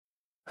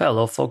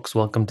Hello, folks.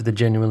 Welcome to the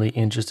Genuinely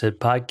Interested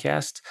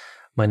podcast.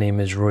 My name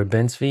is Roy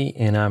Bensby,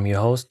 and I'm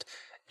your host.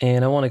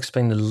 And I want to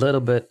explain a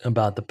little bit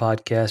about the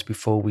podcast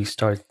before we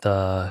start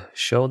the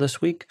show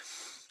this week.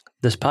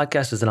 This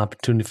podcast is an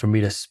opportunity for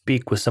me to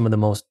speak with some of the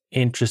most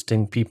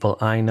interesting people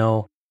I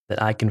know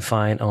that I can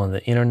find on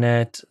the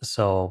internet.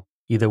 So,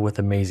 either with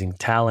amazing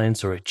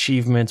talents or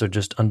achievements or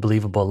just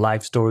unbelievable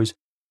life stories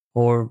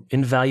or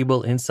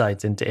invaluable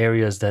insights into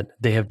areas that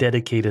they have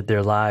dedicated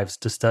their lives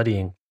to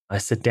studying. I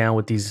sit down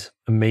with these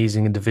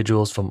amazing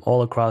individuals from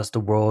all across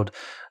the world.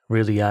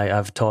 Really,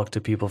 I've talked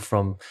to people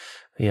from,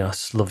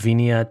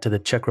 Slovenia to the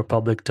Czech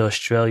Republic to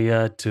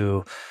Australia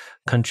to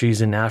countries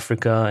in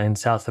Africa and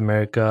South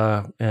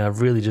America,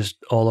 really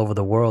just all over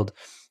the world.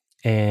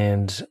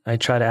 And I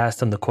try to ask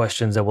them the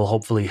questions that will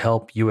hopefully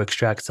help you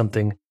extract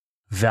something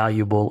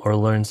valuable or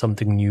learn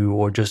something new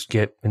or just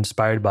get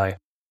inspired by.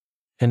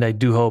 And I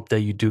do hope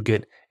that you do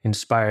get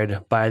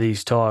inspired by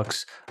these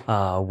talks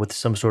with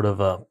some sort of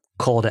a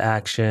call to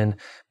action,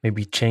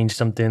 maybe change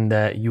something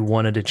that you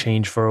wanted to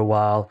change for a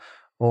while,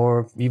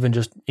 or even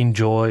just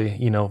enjoy,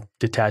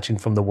 detaching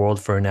from the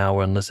world for an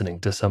hour and listening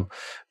to some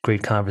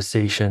great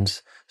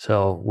conversations.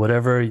 So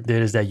whatever it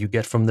is that you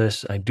get from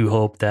this, I do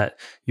hope that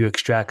you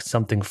extract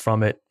something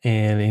from it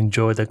and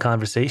enjoy the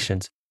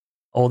conversations.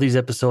 All these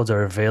episodes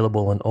are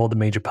available on all the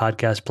major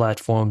podcast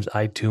platforms,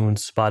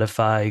 iTunes,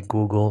 Spotify,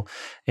 Google,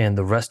 and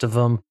the rest of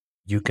them.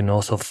 You can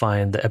also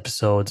find the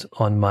episodes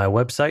on my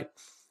website,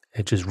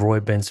 which is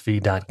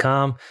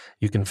roybensv.com.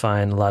 You can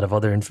find a lot of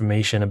other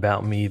information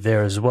about me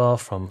there as well,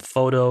 from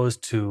photos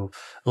to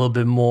a little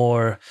bit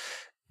more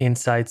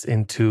insights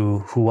into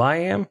who I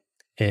am,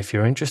 if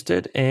you're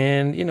interested.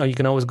 And, you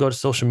can always go to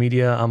social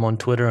media. I'm on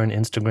Twitter and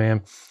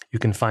Instagram. You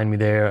can find me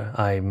there.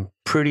 I'm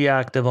pretty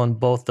active on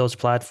both those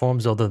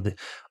platforms, although the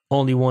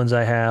only ones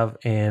I have.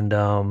 And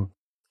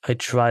I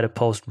try to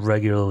post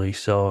regularly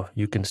so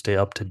you can stay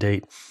up to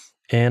date.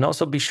 And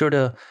also be sure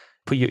to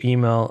put your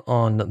email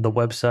on the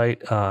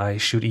website. I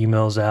shoot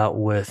emails out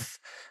with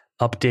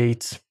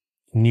updates,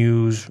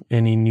 news,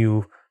 any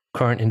new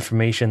current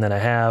information that I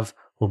have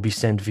will be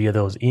sent via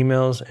those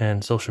emails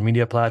and social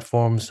media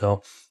platforms.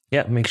 So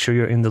yeah, make sure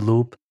you're in the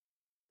loop.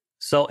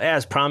 So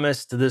as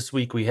promised, this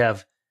week we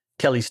have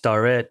Kelly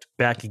Starrett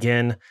back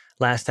again.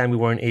 Last time we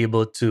weren't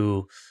able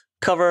to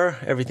cover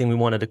everything we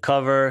wanted to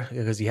cover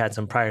because he had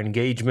some prior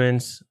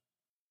engagements.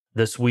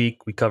 This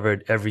week we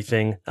covered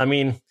everything. I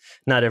mean,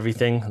 not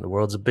everything. The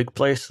world's a big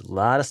place. A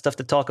lot of stuff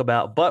to talk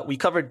about, but we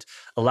covered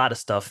a lot of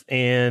stuff.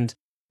 And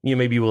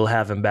maybe we'll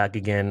have him back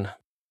again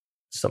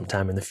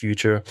sometime in the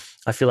future.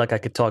 I feel like I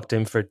could talk to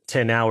him for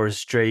 10 hours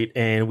straight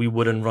and we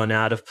wouldn't run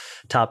out of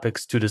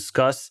topics to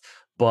discuss.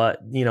 But,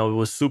 it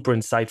was super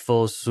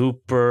insightful,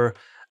 super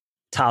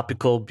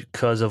topical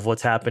because of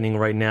what's happening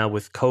right now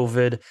with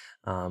COVID.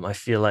 I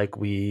feel like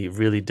we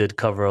really did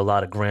cover a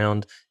lot of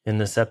ground in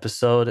this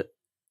episode.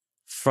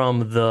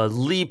 From the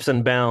leaps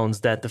and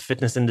bounds that the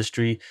fitness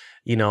industry,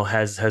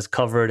 has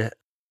covered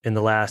in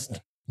the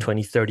last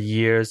 20, 30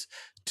 years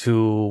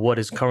to what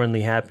is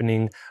currently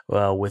happening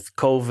with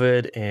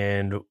COVID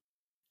and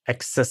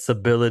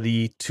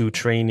accessibility to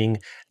training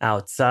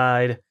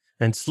outside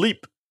and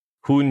sleep.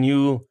 Who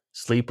knew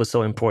sleep was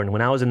so important?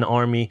 When I was in the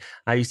Army,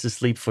 I used to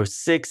sleep for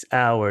 6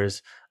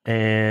 hours.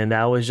 And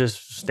that was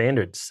just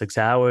standard, 6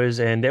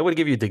 hours. And they would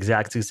give you the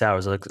exact 6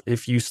 hours. Like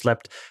if you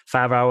slept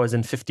 5 hours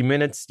and 50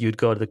 minutes, you'd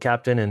go to the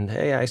captain and,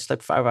 hey, I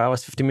slept 5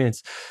 hours, 50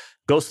 minutes.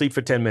 Go sleep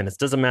for 10 minutes.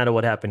 Doesn't matter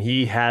what happened.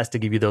 He has to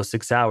give you those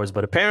 6 hours.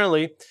 But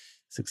apparently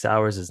 6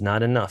 hours is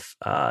not enough.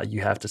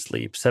 You have to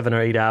sleep 7 or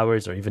 8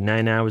 hours or even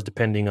 9 hours,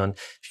 depending on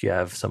if you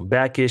have some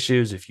back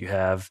issues, if you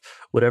have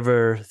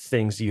whatever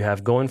things you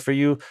have going for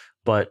you.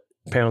 But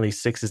apparently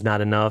 6 is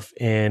not enough.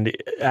 And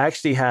I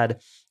actually had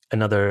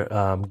another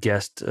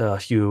guest a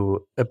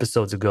few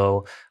episodes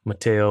ago,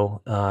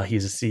 Matteo.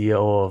 He's a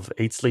CEO of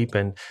 8 Sleep,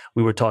 and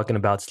we were talking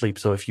about sleep.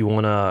 So if you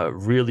want to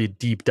really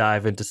deep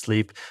dive into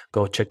sleep,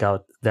 go check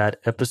out that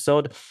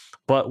episode.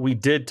 But we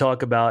did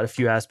talk about a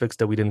few aspects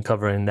that we didn't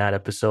cover in that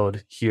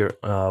episode here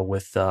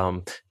with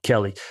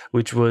Kelly,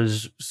 which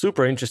was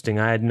super interesting.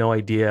 I had no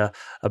idea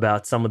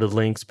about some of the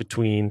links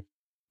between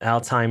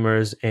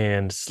Alzheimer's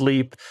and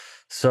sleep.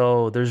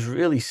 So there's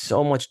really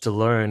so much to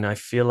learn. I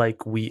feel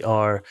like we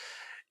are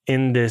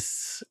in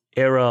this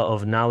era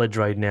of knowledge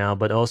right now,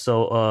 but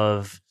also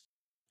of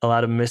a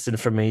lot of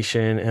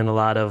misinformation and a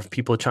lot of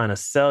people trying to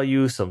sell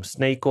you some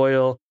snake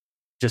oil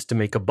just to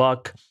make a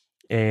buck,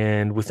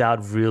 and without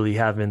really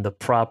having the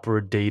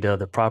proper data,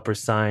 the proper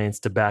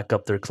science to back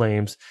up their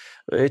claims,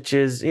 which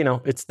is,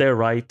 it's their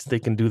right. They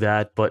can do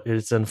that, but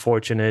it's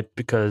unfortunate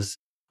because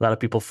a lot of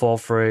people fall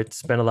for it,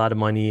 spend a lot of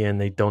money,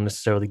 and they don't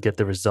necessarily get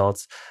the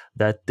results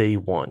that they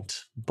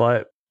want.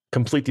 But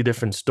completely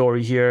different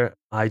story here.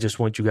 I just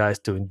want you guys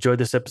to enjoy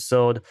this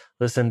episode,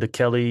 listen to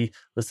Kelly,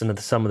 listen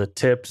to some of the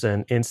tips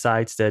and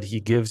insights that he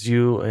gives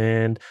you,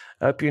 and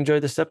I hope you enjoy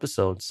this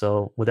episode.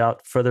 So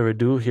without further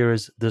ado, here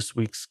is this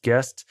week's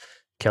guest,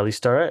 Kelly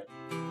Starrett.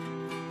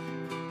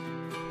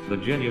 The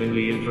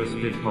Genuinely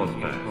Interested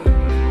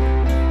Podcast.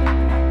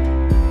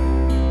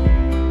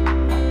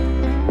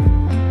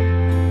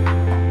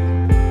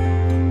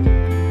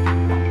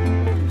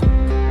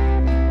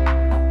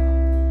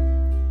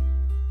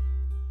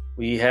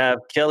 have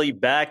Kelly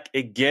back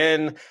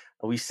again.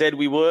 We said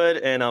we would,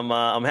 and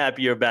I'm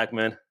happy you're back,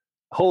 man.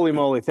 Holy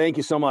moly. Thank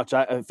you so much.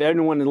 If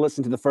anyone had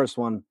listened to the first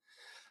one,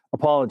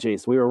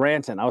 apologies. We were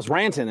ranting. I was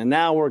ranting, and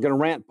now we're going to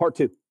rant part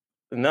 2.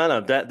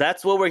 No,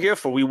 that's what we're here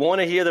for. We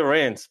want to hear the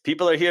rants.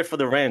 People are here for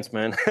the rants,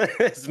 man.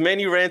 As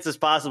many rants as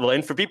possible.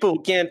 And for people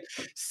who can't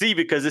see,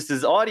 because this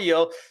is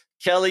audio,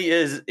 Kelly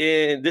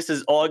this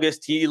is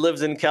August. He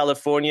lives in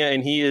California,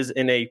 and he is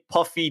in a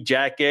puffy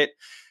jacket.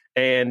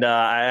 And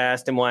I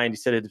asked him why, and he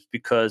said it's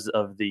because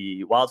of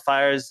the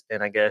wildfires.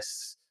 And I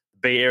guess the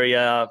Bay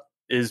Area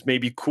is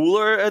maybe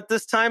cooler at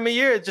this time of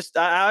year.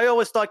 I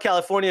always thought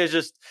California is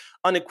just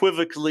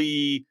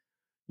unequivocally,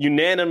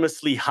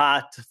 unanimously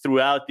hot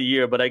throughout the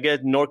year, but I guess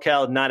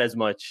NorCal not as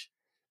much.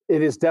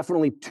 It is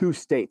definitely 2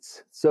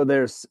 states. So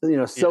there's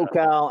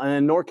SoCal and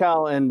then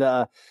NorCal, and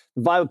the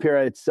vibe up here.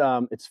 It's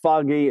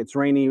foggy, it's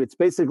rainy. It's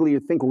basically, you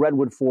think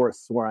Redwood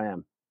Forest where I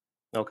am.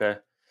 Okay.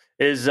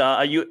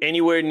 Are you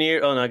anywhere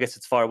near? Oh no, I guess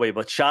it's far away.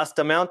 But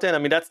Shasta Mountain. I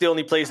mean, that's the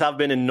only place I've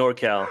been in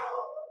NorCal.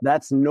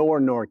 That's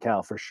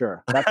NorCal for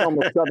sure. That's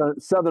almost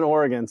southern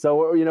Oregon.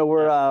 So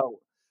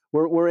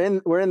we're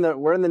in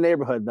the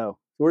neighborhood though.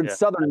 We're in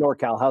southern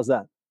NorCal. How's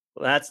that?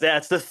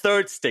 That's the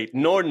third state,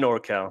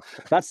 NorCal.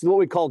 That's what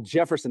we call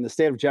Jefferson, the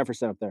state of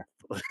Jefferson up there.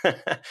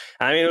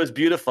 I mean, it was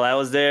beautiful. I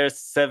was there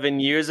 7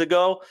 years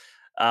ago.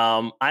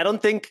 I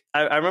don't think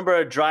I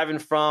remember driving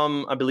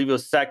from, I believe it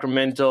was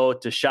Sacramento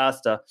to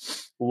Shasta,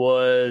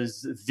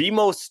 was the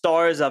most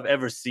stars I've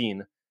ever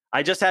seen.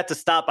 I just had to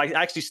stop. I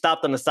actually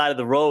stopped on the side of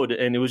the road,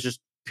 and it was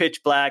just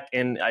pitch black,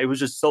 and it was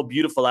just so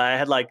beautiful. I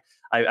had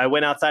I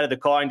went outside of the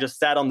car and just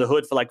sat on the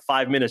hood for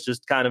 5 minutes,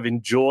 just kind of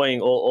enjoying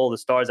all the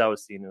stars I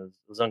was seeing. It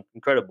was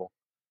incredible.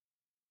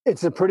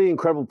 It's a pretty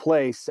incredible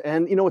place.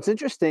 And, what's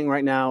interesting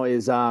right now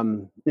is,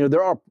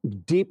 there are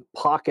deep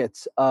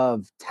pockets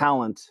of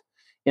talent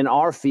in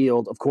our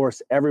field, of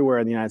course, everywhere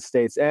in the United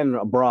States and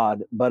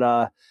abroad.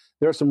 But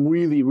there are some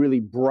really, really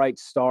bright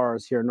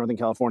stars here in Northern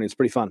California. It's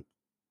pretty fun.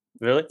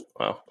 Really?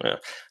 Wow. Yeah.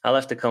 I'll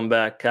have to come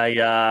back.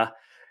 I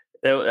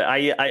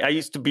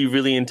used to be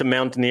really into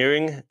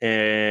mountaineering,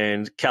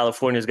 and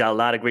California's got a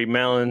lot of great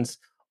mountains.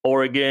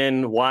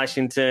 Oregon,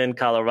 Washington,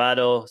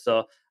 Colorado.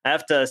 So I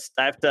have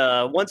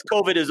to once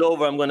COVID is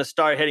over, I'm going to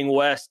start heading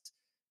west,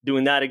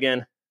 doing that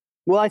again.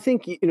 Well, I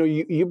think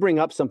you bring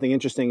up something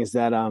interesting, is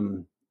that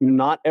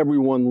not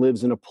everyone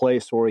lives in a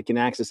place where we can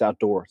access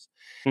outdoors,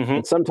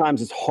 and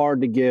sometimes it's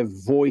hard to give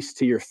voice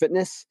to your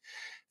fitness.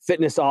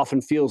 Fitness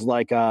often feels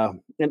like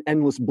an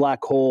endless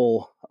black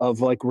hole of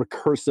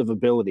recursive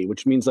ability,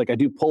 which means I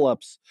do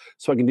pull-ups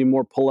so I can do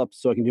more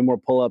pull-ups, so I can do more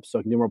pull-ups, so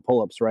I can do more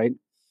pull-ups, right?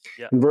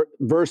 Yeah.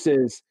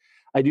 Versus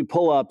I do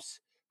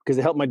pull-ups because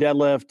they help my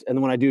deadlift, and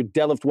then when I do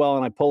deadlift well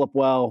and I pull up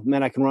well,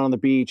 then I can run on the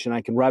beach and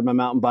I can ride my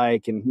mountain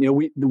bike. And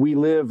we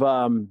live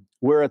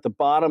we're at the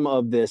bottom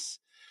of this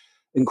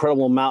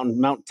incredible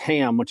mountain, Mount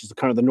Tam, which is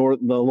kind of the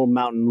little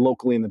mountain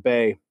locally in the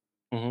Bay.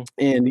 Mm-hmm.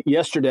 And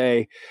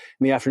yesterday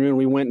in the afternoon,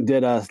 we went and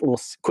did a little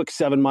quick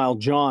 7-mile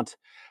jaunt,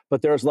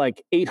 but there's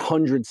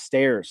 800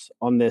 stairs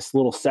on this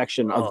little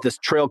section of this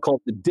trail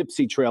called the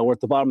Dipsy Trail. We're at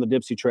the bottom of the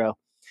Dipsy Trail.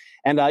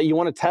 And you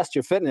want to test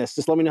your fitness,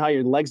 just let me know how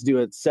your legs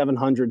do at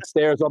 700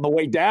 stairs on the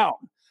way down,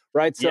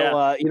 right?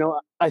 So,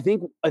 I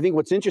think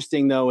what's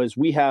interesting, though, is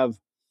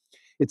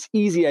it's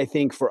easy, I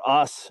think, for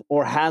us,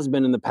 or has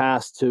been in the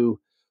past, to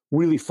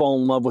really fall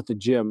in love with the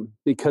gym,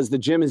 because the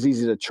gym is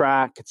easy to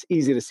track. It's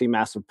easy to see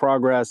massive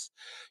progress.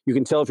 You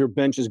can tell if your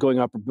bench is going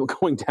up or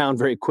going down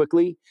very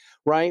quickly,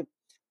 right?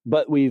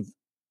 But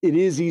it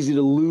is easy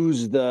to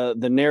lose the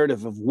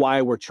narrative of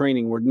why we're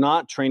training. We're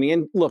not training.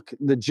 And look,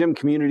 the gym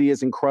community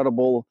is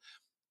incredible.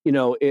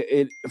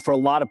 For a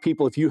lot of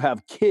people, if you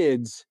have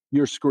kids,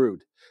 you're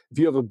screwed. If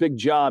you have a big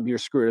job, you're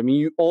screwed. I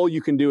mean, all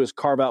you can do is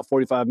carve out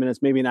 45 minutes,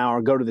 maybe an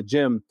hour, go to the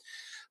gym.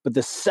 But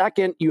the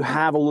second you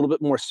have a little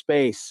bit more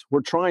space,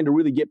 we're trying to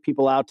really get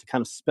people out to kind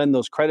of spend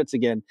those credits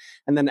again,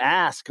 and then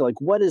ask,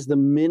 what is the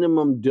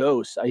minimum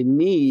dose I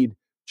need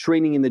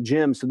training in the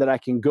gym so that I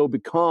can go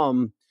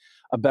become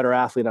a better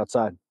athlete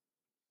outside?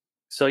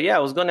 So I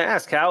was going to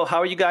ask, how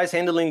are you guys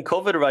handling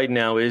COVID right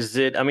now? Is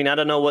it? I mean, I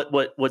don't know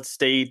what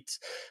state,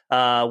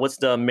 what's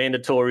the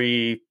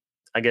mandatory,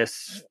 I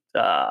guess,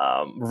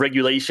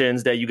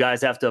 regulations that you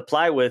guys have to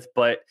apply with,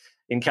 but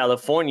in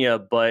California.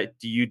 But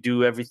do you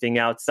do everything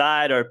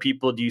outside, or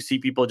do you see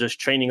people just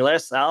training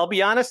less? I'll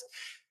be honest.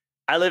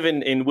 I live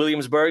in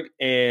Williamsburg,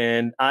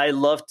 and I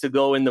love to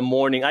go in the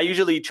morning. I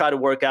usually try to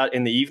work out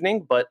in the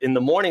evening, but in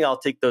the morning I'll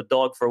take the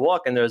dog for a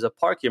walk, and there's a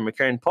park here,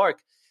 McCarran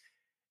Park.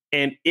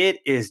 And it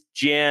is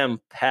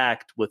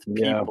jam-packed with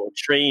people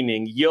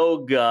training,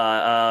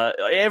 yoga,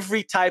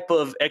 every type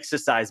of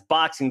exercise,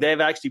 boxing.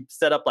 They've actually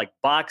set up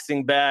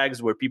boxing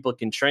bags where people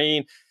can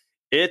train.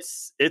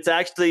 It's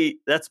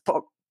actually, that's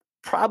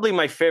probably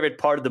my favorite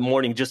part of the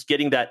morning, just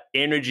getting that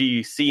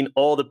energy, seeing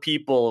all the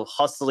people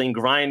hustling,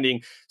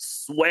 grinding,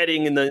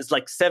 sweating. And it's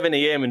 7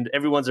 a.m. and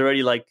everyone's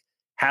already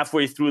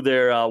halfway through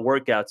their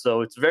workout.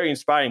 So it's very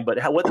inspiring. But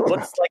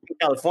what's like in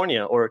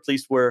California, or at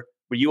least where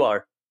you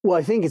are? Well,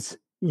 I think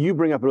you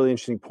bring up a really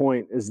interesting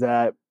point, is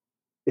that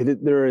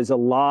there is a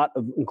lot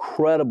of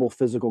incredible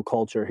physical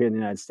culture here in the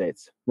United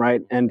States,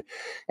 right? And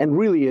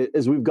really,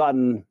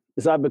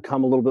 as I've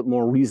become a little bit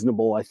more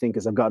reasonable, I think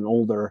as I've gotten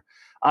older,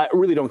 I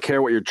really don't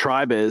care what your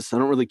tribe is. I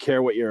don't really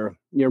care what your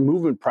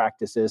movement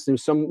practice is.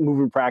 There's some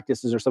movement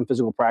practices or some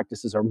physical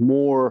practices are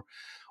more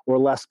or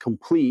less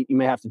complete. You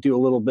may have to do a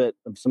little bit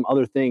of some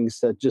other things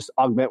to just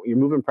augment your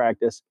movement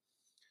practice.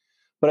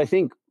 But I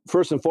think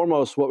first and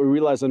foremost, what we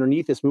realize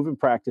underneath this movement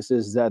practice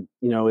is that,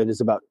 it is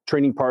about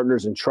training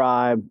partners and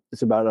tribe.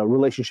 It's about a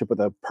relationship with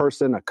a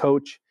person, a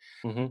coach.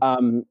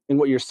 And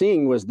what you're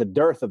seeing was the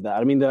dearth of that.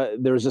 I mean,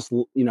 there was just,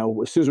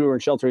 as soon as we were in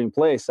sheltering in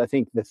place, I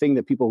think the thing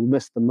that people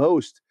missed the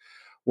most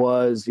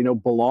was,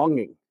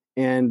 belonging.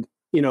 And,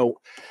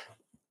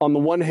 on the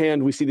one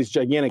hand, we see these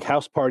gigantic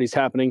house parties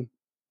happening.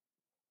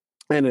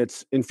 And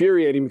it's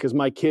infuriating because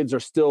my kids are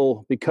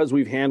still, because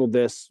we've handled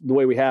this the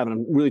way we have, and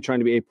I'm really trying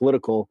to be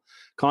apolitical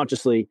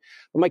consciously,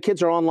 but my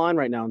kids are online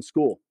right now in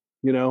school,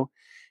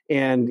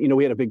 and,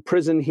 we had a big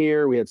prison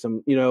here. We had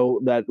some,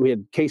 that we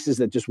had cases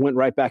that just went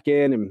right back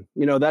in, and,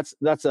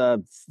 that's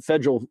a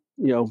federal,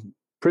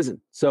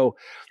 prison. So,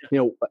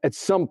 at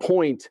some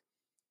point,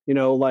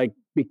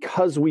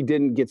 because we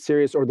didn't get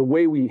serious or the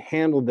way we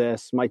handled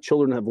this, my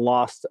children have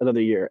lost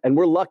another year. And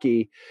we're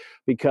lucky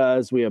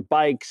because we have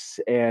bikes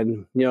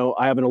and,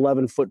 I have an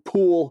 11-foot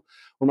pool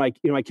where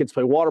my kids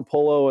play water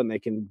polo and they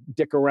can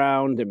dick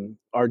around, and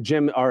our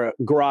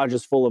garage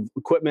is full of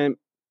equipment.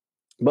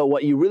 But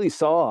what you really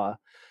saw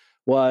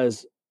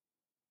was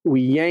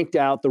we yanked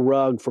out the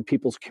rug for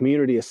people's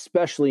community,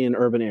 especially in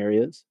urban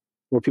areas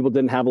where people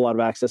didn't have a lot of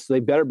access. So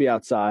they better be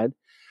outside.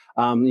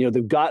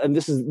 They've got, and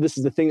this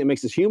is the thing that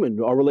makes us human,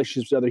 our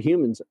relationships with other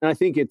humans. And I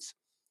think it's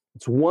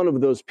one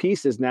of those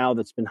pieces now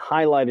that's been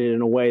highlighted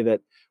in a way that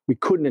we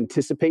couldn't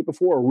anticipate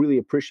before or really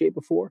appreciate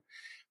before.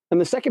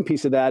 And the second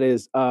piece of that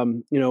is,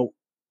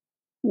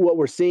 what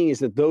we're seeing is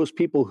that those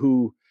people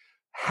who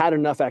had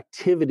enough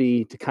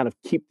activity to kind of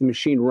keep the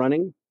machine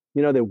running,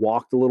 they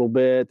walked a little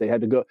bit, they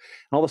had to go, and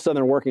all of a sudden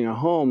they're working at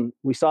home.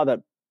 We saw that,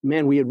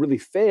 man, we had really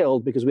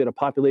failed because we had a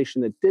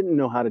population that didn't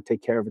know how to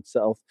take care of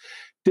itself,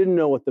 didn't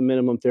know what the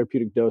minimum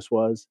therapeutic dose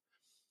was.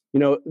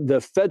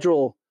 The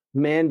federal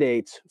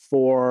mandates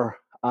for,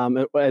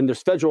 and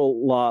there's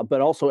federal law,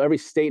 but also every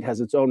state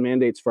has its own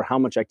mandates for how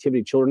much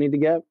activity children need to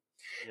get.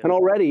 Yeah. And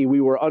already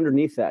we were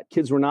underneath that.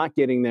 Kids were not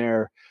getting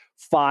their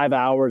 5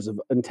 hours of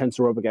intense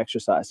aerobic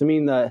exercise. I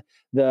mean, the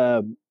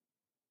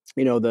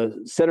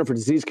Center for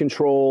Disease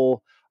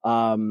Control,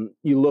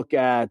 you look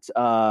at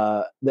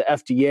the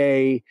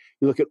FDA,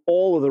 you look at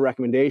all of the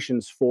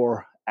recommendations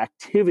for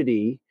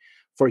activity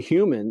for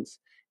humans,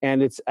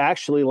 and it's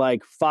actually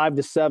like 5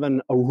 to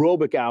 7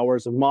 aerobic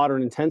hours of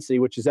moderate intensity,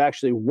 which is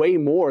actually way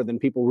more than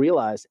people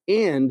realize,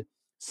 and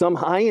some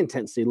high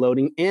intensity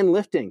loading and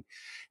lifting.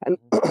 And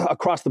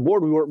across the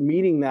board, we weren't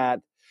meeting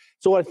that.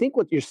 So I think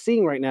what you're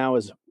seeing right now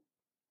is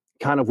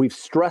kind of we've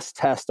stress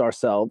test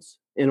ourselves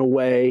in a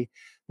way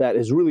that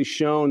has really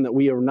shown that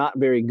we are not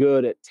very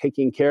good at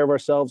taking care of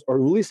ourselves, or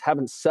at least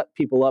haven't set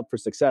people up for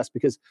success.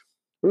 Because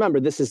remember,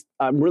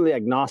 I'm really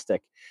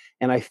agnostic.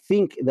 And I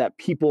think that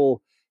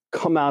people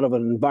come out of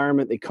an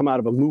environment, they come out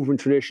of a movement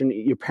tradition.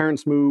 Your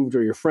parents moved,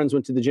 or your friends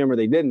went to the gym, or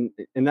they didn't.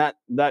 And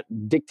that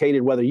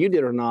dictated whether you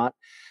did or not.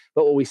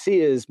 But what we see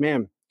is,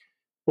 man,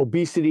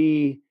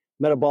 obesity,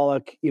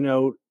 metabolic,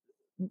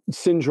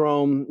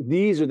 syndrome,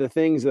 these are the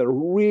things that are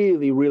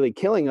really, really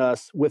killing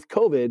us with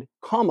COVID,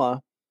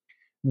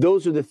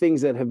 those are the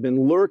things that have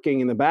been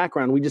lurking in the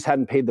background. We just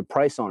hadn't paid the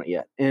price on it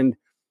yet. And,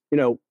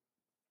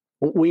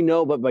 we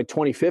know, but by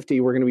 2050,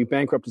 we're going to be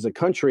bankrupt as a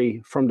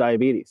country from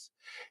diabetes.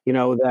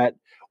 That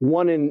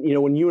when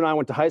you and I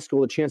went to high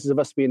school, the chances of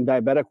us being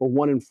diabetic were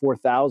 1 in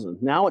 4,000.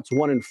 Now it's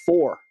 1 in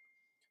 4.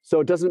 So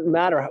it doesn't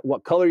matter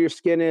what color your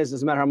skin is,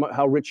 doesn't matter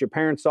how rich your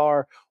parents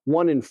are,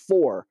 1 in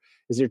 4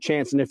 is your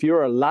chance. And if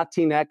you're a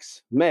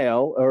Latinx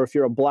male, or if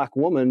you're a Black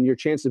woman, your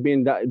chance of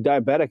being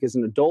diabetic as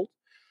an adult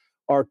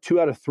are 2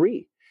 out of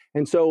 3.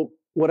 And so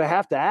what I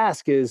have to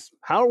ask is,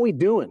 how are we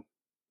doing?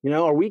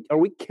 Are we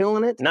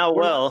killing it? Not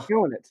well. Not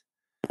killing it.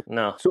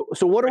 No.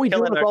 So what are we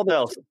doing with all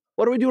this?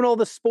 What are we doing all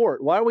this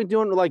sport? Why are we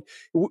doing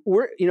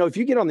we're if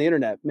you get on the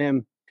internet,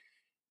 man,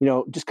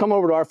 just come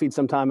over to our feed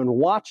sometime and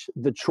watch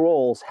the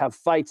trolls have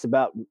fights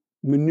about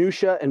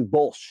minutia and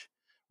bullshit,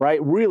 right?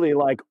 Really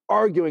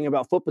arguing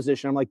about foot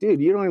position. I'm like,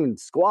 dude, you don't even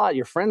squat.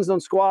 Your friends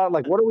don't squat.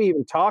 What are we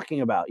even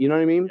talking about? You know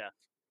what I mean?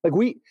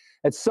 Yeah.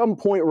 At some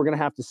point, we're going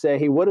to have to say,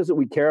 hey, what is it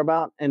we care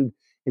about? And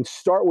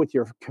start with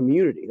your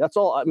community. That's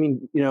all. I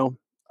mean,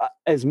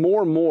 as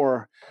more and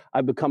more,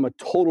 I become a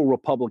total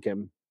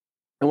Republican.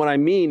 And what I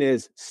mean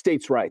is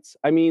states' rights.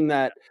 I mean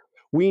that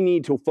we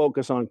need to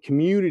focus on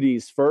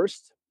communities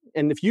first.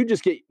 And if you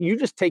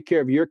just take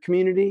care of your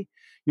community,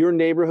 your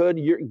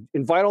neighborhood,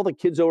 invite all the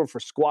kids over for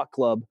squat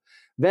club,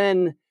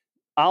 then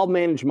I'll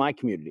manage my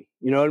community.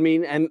 You know what I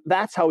mean? And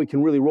that's how we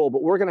can really roll.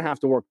 But we're going to have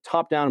to work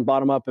top down and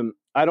bottom up. And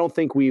I don't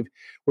think we're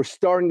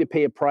starting to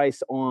pay a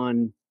price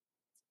on,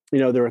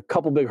 there are a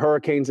couple big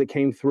hurricanes that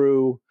came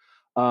through.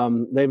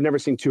 They've never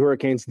seen two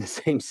hurricanes in the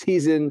same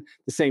season,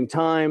 the same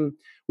time.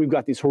 We've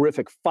got these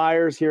horrific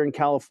fires here in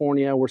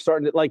California. We're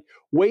starting to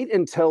wait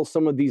until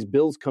some of these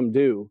bills come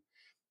due.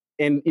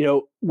 And,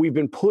 we've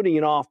been putting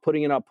it off,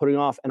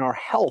 and our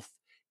health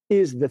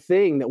is the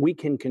thing that we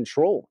can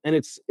control. And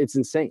it's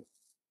insane.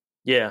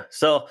 Yeah.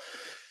 So,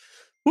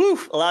 a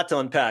lot to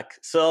unpack.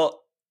 So,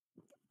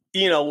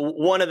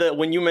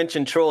 when you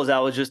mentioned trolls,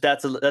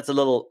 that's a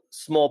little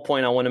small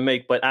point I want to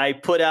make, but I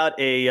put out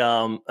a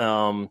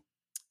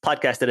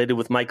podcast that I did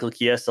with Michael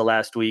Chiesa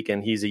last week,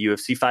 and he's a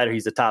UFC fighter.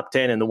 He's a top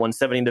 10 in the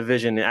 170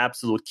 division, an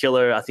absolute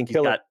killer. I think he's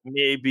got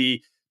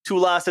maybe 2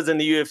 losses in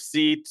the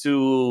UFC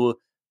to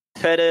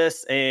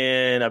Pettis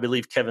and I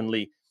believe Kevin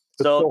Lee.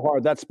 It's so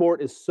hard. That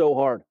sport is so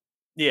hard.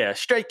 Yeah,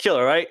 straight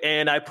killer, right?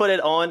 And I put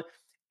it on,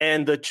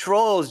 and the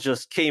trolls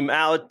just came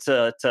out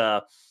to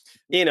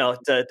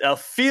a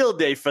field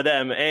day for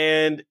them.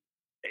 And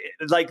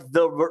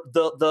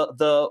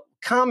the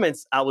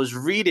comments I was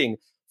reading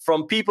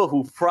from people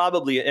who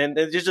probably, and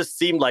it just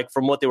seemed like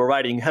from what they were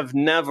writing, have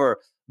never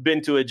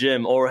been to a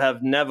gym or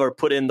have never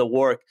put in the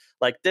work.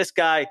 Like this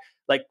guy,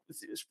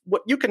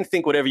 what you can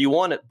think whatever you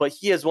want, but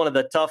he is one of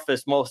the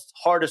toughest, most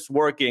hardest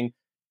working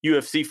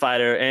UFC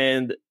fighter.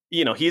 And,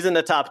 he's in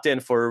the top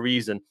 10 for a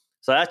reason.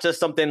 So that's just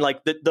something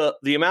like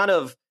the amount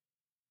of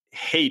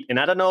hate. And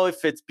I don't know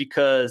if it's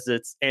because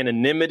it's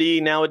anonymity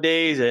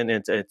nowadays and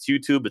it's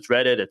YouTube, it's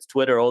Reddit, it's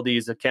Twitter, all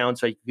these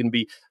accounts, right? You can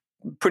be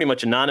pretty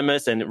much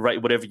anonymous and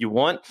write whatever you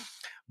want.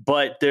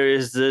 But there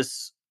is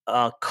this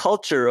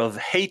culture of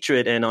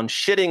hatred and on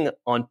shitting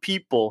on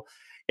people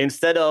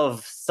instead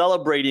of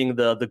celebrating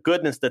the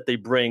goodness that they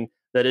bring,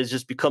 that has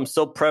just become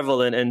so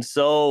prevalent and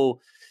so,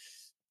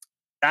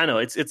 I don't know,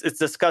 it's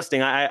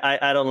disgusting.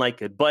 I don't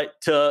like it.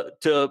 But to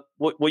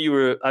what you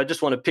were, I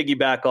just want to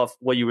piggyback off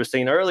what you were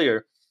saying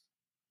earlier.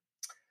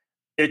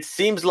 It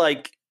seems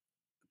like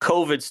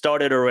COVID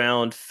started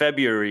around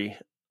February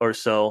or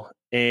so,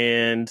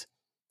 and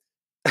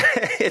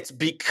it's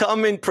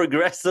becoming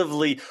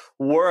progressively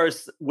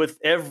worse with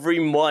every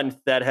month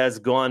that has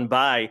gone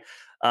by,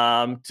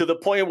 to the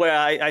point where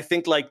I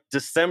think like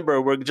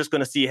December, we're just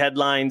going to see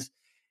headlines.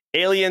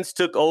 Aliens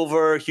took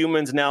over,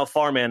 humans now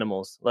farm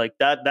animals. Like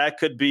that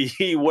could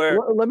be where.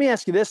 Let me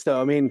ask you this,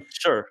 though. I mean,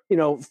 sure.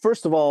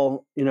 First of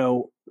all,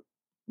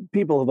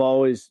 people have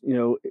always,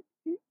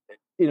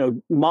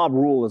 mob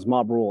rule is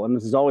mob rule. And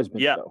this has always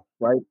been so,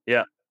 right?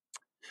 Yeah.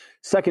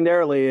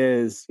 Secondarily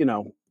is,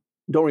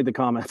 don't read the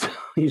comments.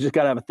 You just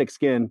got to have a thick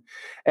skin.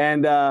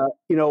 And,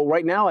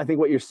 right now, I think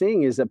what you're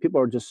seeing is that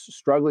people are just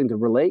struggling to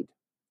relate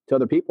to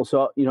other people.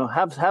 So,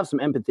 have some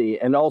empathy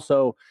and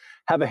also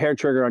have a hair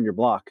trigger on your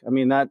block. I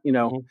mean, that,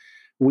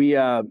 we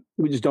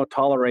just don't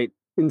tolerate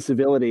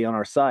incivility on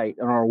our site,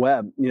 on our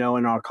web, in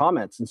our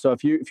comments. And so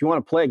if you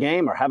want to play a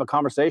game or have a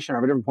conversation or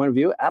have a different point of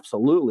view,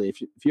 absolutely.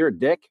 If you're a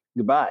dick,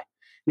 goodbye.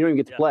 You don't even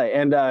get to play.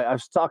 And I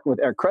was talking with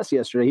Eric Cressy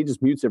yesterday. He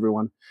just mutes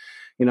everyone,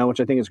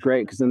 which I think is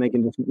great because then they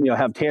can just,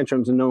 have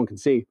tantrums and no one can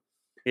see.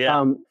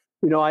 Yeah.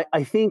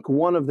 I think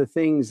one of the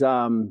things,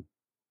 that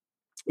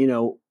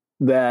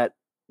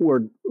we're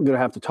going to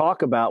have to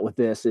talk about with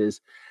this is,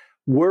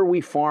 were we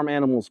farm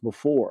animals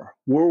before?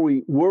 Were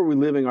we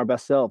living our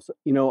best selves?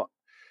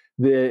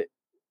 The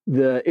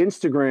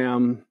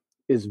Instagram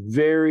is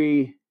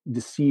very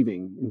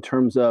deceiving in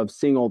terms of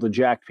seeing all the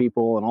jacked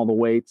people and all the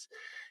weights.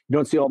 You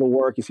don't see all the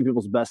work. You see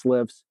people's best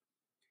lifts.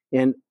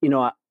 And,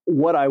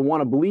 what I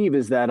want to believe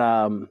is that,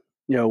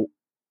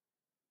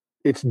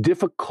 it's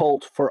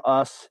difficult for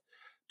us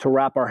to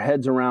wrap our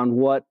heads around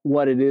what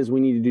it is we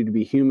need to do to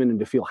be human and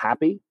to feel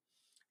happy.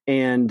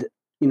 And,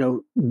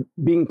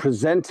 being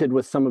presented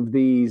with some of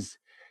these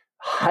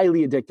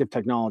highly addictive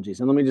technologies.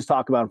 And let me just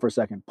talk about them for a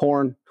second.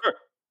 Porn, sure.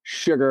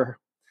 Sugar,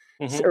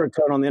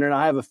 serotonin on the internet.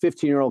 I have a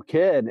 15-year-old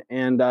kid,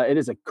 and it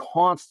is a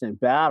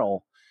constant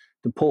battle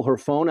to pull her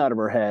phone out of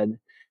her head.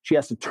 She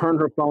has to turn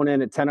her phone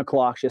in at 10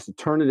 o'clock. She has to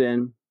turn it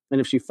in.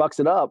 And if she fucks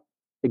it up,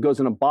 it goes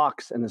in a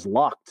box and is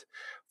locked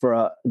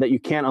that you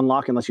can't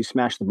unlock unless you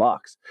smash the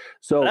box.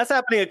 So that's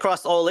happening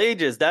across all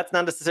ages. That's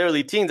not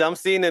necessarily teens. I'm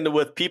seeing it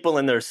with people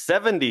in their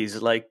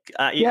 70s.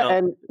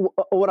 And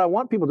what I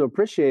want people to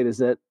appreciate is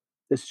that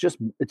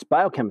it's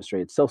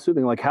biochemistry. It's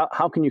self-soothing. Like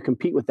how can you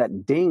compete with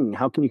that ding?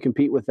 How can you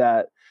compete with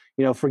that?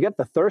 Forget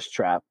the thirst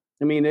trap.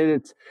 I mean,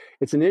 it's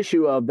an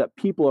issue of that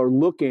people are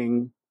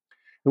looking,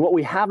 and what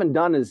we haven't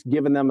done is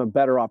given them a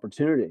better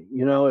opportunity.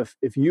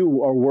 If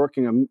you are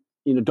working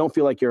don't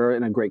feel like you're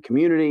in a great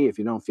community, if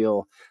you don't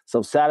feel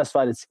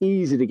self-satisfied, it's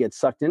easy to get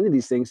sucked into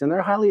these things, and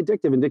they're highly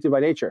addictive by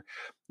nature.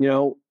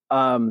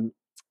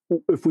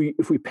 If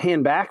we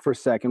pan back for a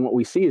second, what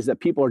we see is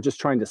that people are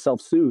just trying to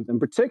self-soothe, and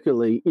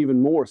particularly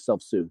even more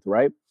self-soothe,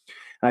 right?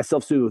 And I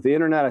self-soothe with the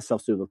internet, I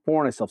self-soothe with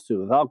porn, I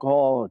self-soothe with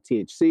alcohol, with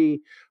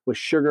THC, with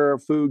sugar,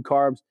 food,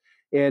 carbs,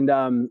 and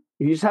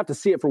you just have to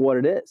see it for what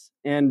it is.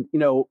 And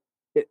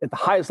at the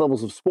highest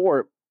levels of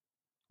sport,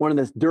 one of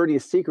the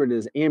dirtiest secret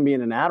is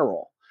Ambien and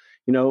Adderall.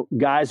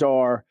 Guys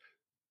are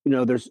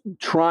there's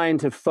trying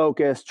to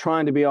focus,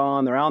 trying to be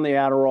on. They're on the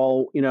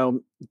Adderall.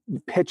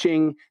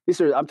 Pitching.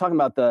 I'm talking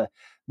about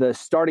the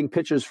starting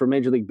pitchers for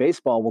Major League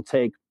Baseball will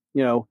take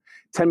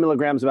 10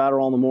 milligrams of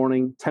Adderall in the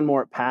morning, 10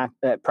 more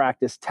at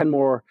practice, 10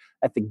 more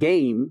at the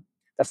game.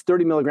 That's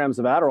 30 milligrams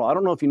of Adderall. I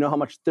don't know if you know how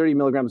much 30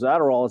 milligrams of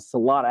Adderall is. It's a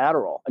lot of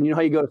Adderall. And you know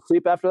how you go to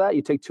sleep after that?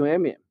 You take 2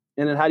 Ambien.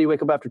 And then how do you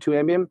wake up after 2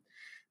 Ambien?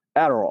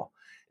 Adderall.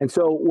 And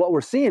so what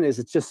we're seeing is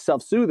it's just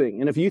self-soothing.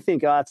 And if you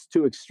think, it's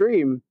too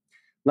extreme,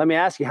 let me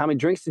ask you, how many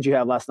drinks did you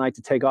have last night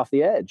to take off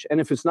the edge?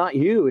 And if it's not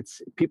you,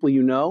 it's people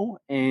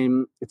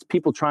and it's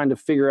people trying to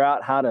figure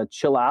out how to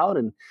chill out.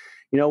 And,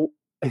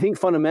 I think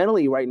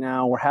fundamentally right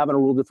now we're having a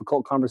real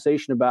difficult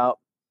conversation about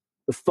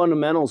the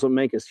fundamentals that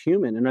make us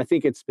human. And I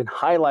think it's been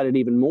highlighted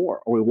even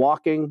more. Are we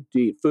walking? Do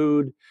you eat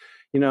food?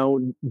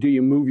 Do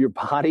you move your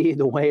body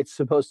the way it's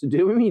supposed to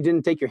do? I mean, you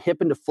didn't take your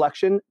hip into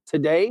flexion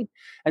today.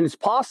 And it's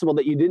possible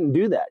that you didn't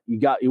do that. You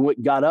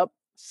got up,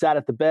 sat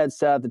at the bed,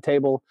 sat at the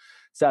table,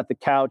 sat at the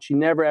couch. You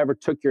never, ever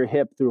took your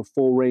hip through a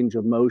full range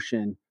of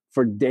motion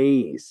for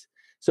days.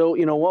 So,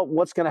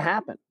 what's going to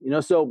happen?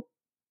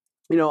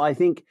 I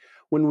think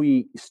when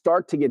we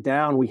start to get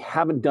down, we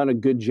haven't done a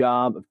good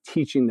job of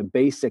teaching the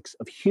basics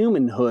of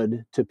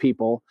humanhood to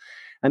people.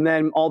 And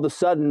then all of a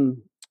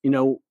sudden,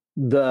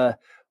 the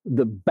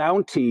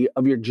bounty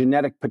of your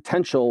genetic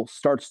potential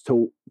starts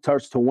to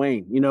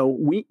wane.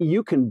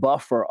 You can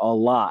buffer a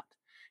lot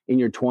in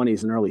your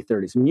 20s and early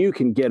 30s, and you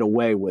can get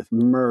away with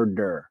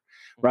murder,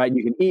 right?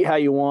 You can eat how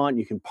you want,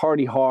 you can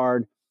party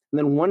hard. And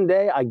then one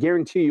day, I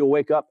guarantee you'll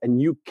wake up and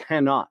you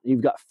cannot.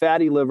 You've got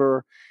fatty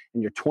liver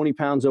and you're 20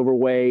 pounds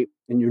overweight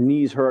and your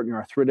knees hurt and you're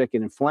arthritic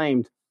and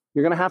inflamed.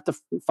 You're going to have to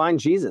find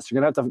Jesus.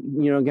 You're going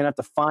to have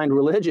to find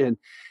religion.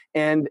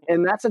 And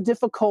that's a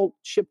difficult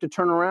ship to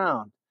turn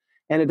around.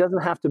 And it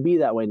doesn't have to be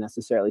that way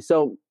necessarily.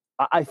 So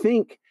I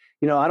think,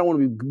 I don't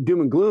want to be doom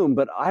and gloom,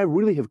 but I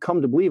really have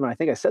come to believe, and I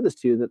think I said this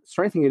to you, that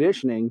strength and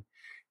conditioning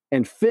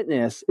and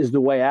fitness is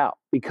the way out.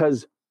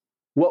 Because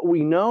what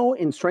we know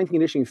in strength and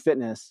conditioning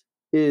fitness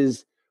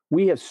is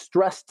we have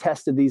stress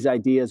tested these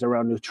ideas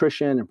around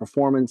nutrition and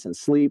performance and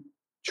sleep,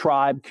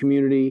 tribe,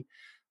 community,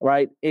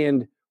 right?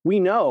 And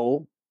we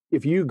know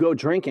if you go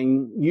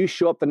drinking, you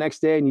show up the next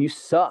day and you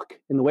suck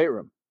in the weight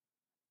room.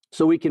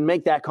 So we can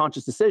make that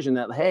conscious decision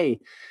that, hey,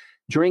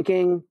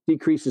 drinking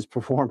decreases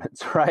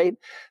performance, right?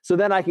 So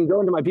then I can go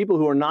into my people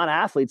who are not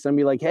athletes and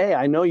be like, hey,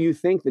 I know you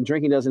think that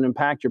drinking doesn't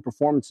impact your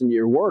performance in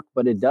your work,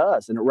 but it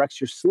does. And it wrecks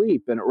your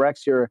sleep and it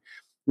wrecks your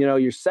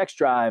sex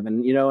drive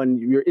and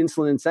you're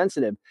insulin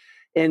insensitive.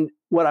 And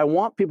what I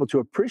want people to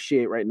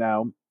appreciate right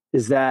now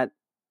is that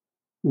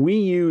we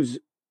use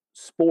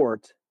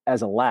sport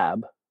as a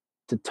lab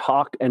to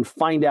talk and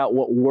find out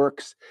what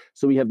works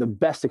so we have the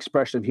best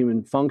expression of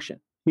human function.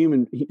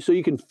 So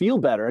you can feel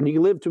better and you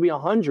can live to be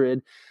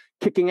 100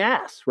 kicking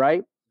ass,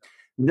 right?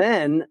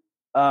 Then,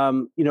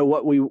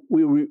 what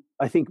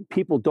I think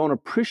people don't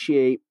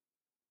appreciate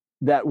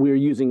that we're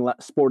using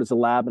sport as a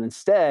lab, and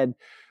instead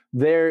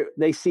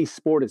they see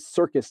sport as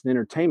circus and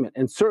entertainment.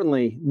 And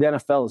certainly the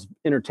NFL is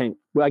entertainment.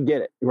 Well, I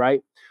get it,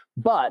 right?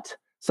 But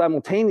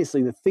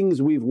simultaneously, the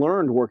things we've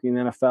learned working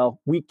in the NFL,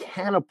 we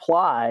can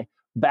apply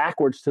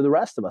backwards to the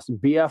rest of us.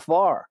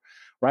 BFR,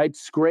 right?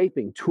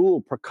 Scraping,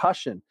 tool,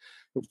 percussion,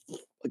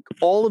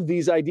 all of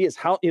these ideas,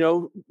 how,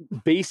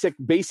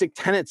 basic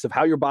tenets of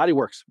how your body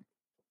works.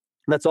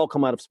 That's all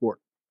come out of sport.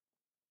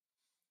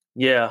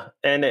 Yeah.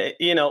 And,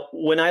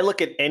 when I look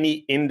at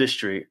any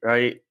industry,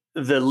 right,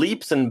 the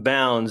leaps and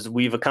bounds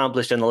we've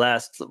accomplished in the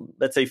last,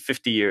 let's say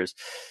 50 years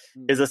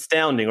is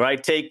astounding,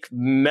 right? Take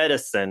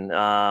medicine,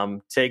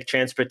 take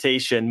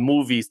transportation,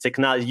 movies,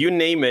 technology, you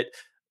name it.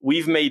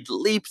 We've made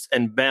leaps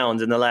and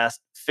bounds in the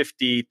last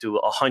 50 to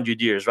 100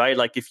 years, right?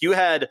 Like if you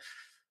had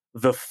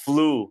the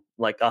flu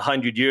like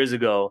 100 years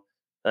ago,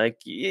 like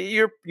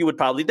you would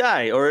probably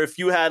die. Or if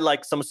you had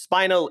like some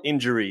spinal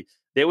injury,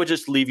 they would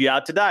just leave you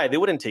out to die. They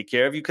wouldn't take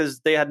care of you because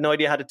they had no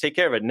idea how to take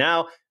care of it.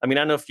 Now, I mean,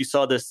 I don't know if you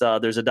saw this.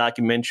 There's a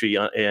documentary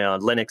on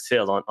Lenox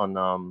Hill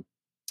on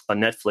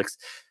Netflix.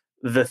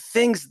 The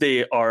things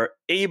they are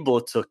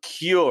able to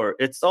cure,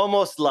 it's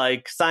almost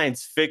like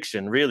science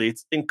fiction, really.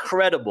 It's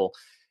incredible.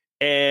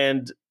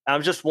 And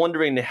I'm just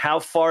wondering how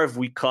far have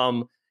we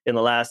come in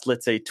the last,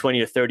 let's say,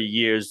 20 or 30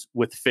 years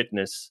with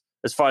fitness,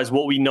 as far as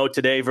what we know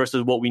today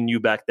versus what we knew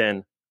back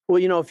then?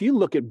 Well, if you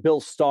look at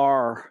Bill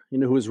Starr,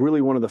 who was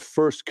really one of the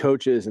first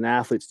coaches and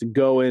athletes to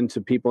go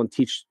into people and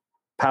teach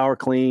power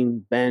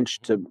clean, bench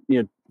to,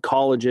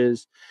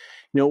 colleges,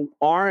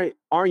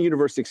 our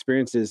university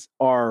experiences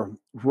are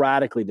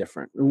radically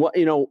different. And what,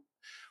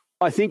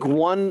 I think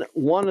one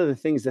of the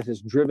things that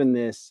has driven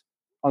this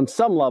on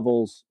some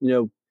levels,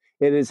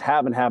 it is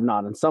have and have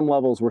not. On some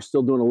levels, we're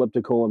still doing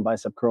elliptical and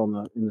bicep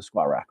curl in the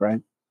squat rack,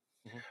 right?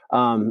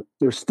 Mm-hmm.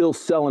 They're still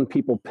selling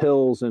people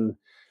pills and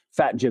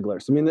fat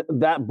jigglers. I mean,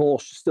 that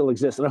bullshit still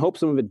exists. And I hope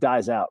some of it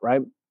dies out,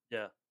 right?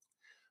 Yeah.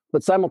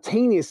 But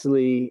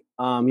simultaneously,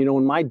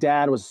 when my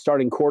dad was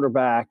starting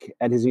quarterback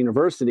at his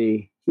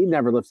university, he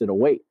never lifted a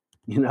weight,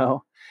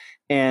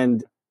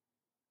 and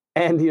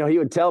And, he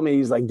would tell me,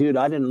 he's like, dude,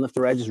 I didn't lift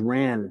her. I just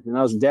ran. And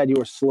I was, Dad, you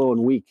were slow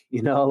and weak,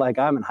 like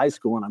I'm in high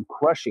school and I'm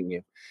crushing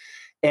you.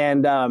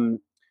 And,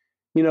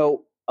 you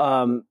know,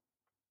 um,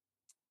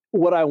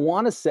 what I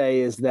want to say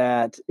is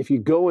that if you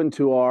go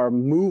into our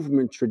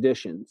movement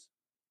traditions,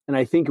 and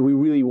I think we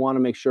really want to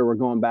make sure we're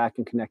going back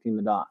and connecting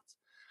the dots.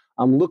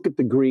 Look at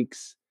the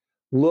Greeks,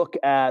 look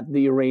at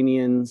the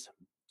Iranians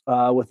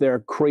with their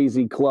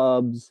crazy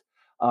clubs,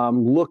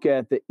 look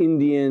at the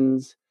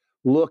Indians,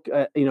 look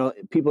at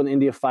people in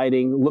India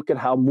fighting, look at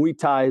how Muay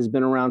Thai has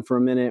been around for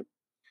a minute.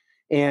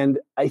 And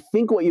I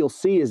think what you'll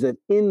see is that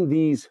in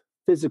these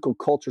physical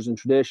cultures and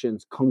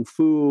traditions, Kung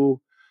Fu,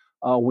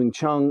 Wing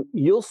Chun,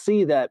 you'll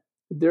see that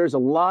there's a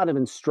lot of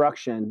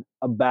instruction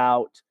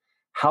about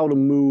how to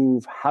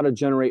move, how to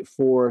generate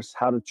force,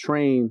 how to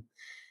train.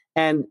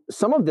 And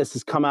some of this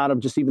has come out of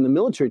just even the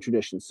military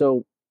tradition.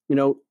 So,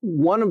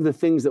 one of the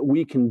things that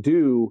we can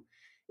do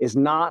is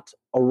not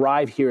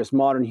arrive here as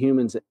modern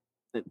humans,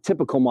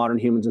 typical modern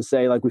humans, and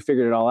say, like, we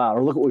figured it all out,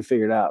 or look what we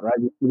figured out, right?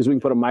 Because we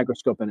can put a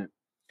microscope in it.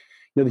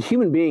 The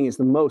human being is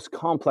the most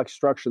complex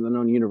structure of the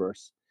known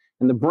universe.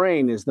 And the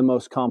brain is the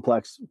most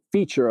complex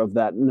feature of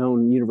that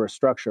known universe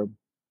structure.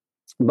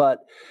 But,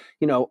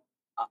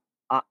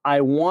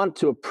 I want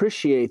to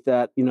appreciate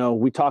that,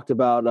 we talked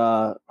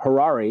about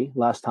Harari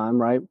last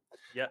time, right?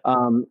 Yeah.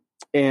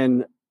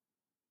 And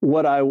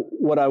what I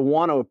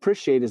want to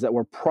appreciate is that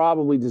we're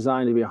probably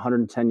designed to be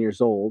 110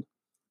 years old.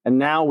 And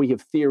now we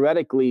have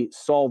theoretically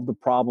solved the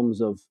problems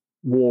of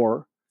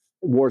war.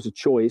 War's a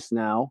choice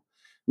now.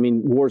 I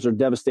mean, wars are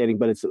devastating,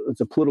 but it's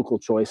a political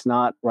choice,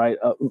 not right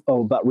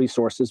about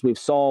resources. We've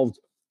solved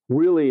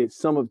really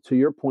to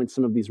your point,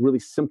 some of these really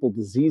simple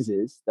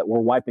diseases that were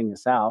wiping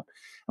us out,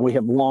 and we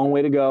have a long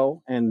way to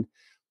go. And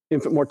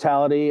infant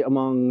mortality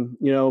among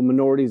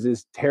minorities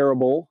is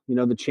terrible.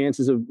 The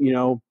chances of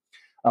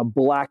a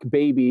black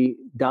baby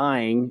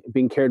dying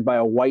being carried by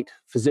a white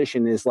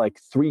physician is like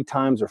 3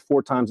 times or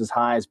 4 times as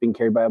high as being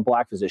carried by a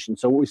black physician.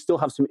 So we still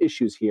have some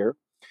issues here,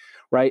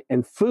 right?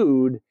 And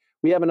food,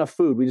 we have enough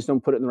food. We just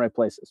don't put it in the right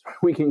places.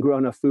 We can grow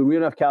enough food. We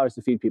have enough calories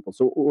to feed people.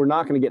 So we're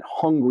not going to get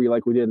hungry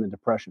like we did in the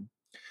Depression.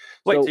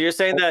 Wait, so you're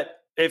saying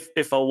that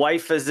if a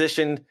white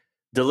physician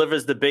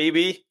delivers the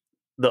baby,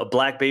 the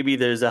black baby,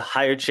 there's a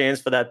higher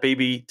chance for that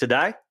baby to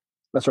die?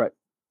 That's right.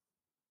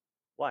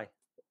 Why?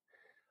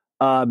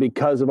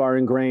 Because of our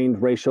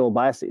ingrained racial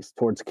biases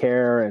towards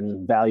care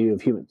and value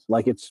of humans.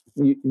 Like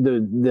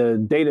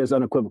the data is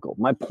unequivocal.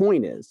 My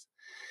point is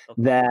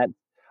that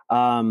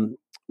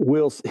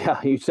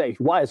you say,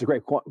 why is a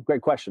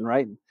great question,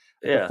 right?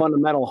 Yeah. The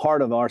fundamental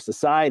heart of our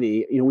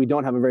society, we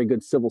don't have a very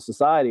good civil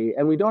society,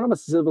 and we don't have a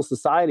civil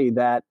society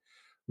that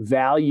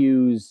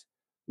values,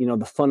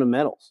 the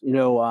fundamentals.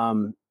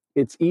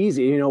 It's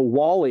easy,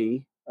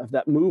 Wall-E, of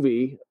that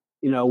movie,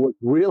 was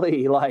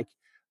really like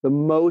the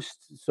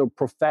most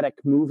prophetic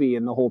movie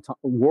in the whole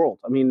world.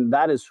 I mean,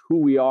 that is who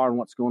we are and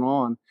what's going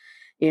on.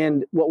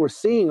 And what we're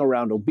seeing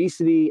around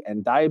obesity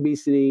and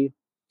diabetes,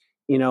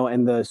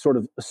 and the sort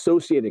of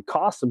associated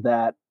costs of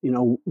that,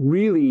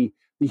 really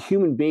the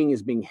human being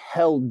is being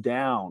held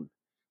down.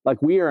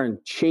 Like we are in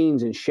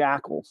chains and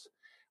shackles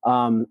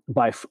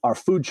by our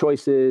food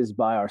choices,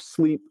 by our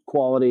sleep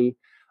quality.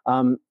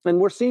 And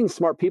we're seeing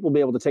smart people be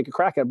able to take a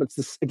crack at it. But it's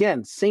this,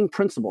 again, same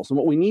principles. And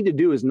what we need to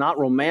do is not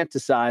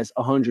romanticize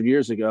 100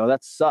 years ago.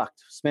 That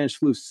sucked. Spanish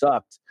flu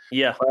sucked.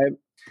 Yeah. Right.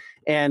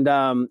 And,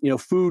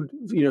 food,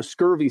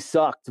 scurvy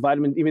sucked.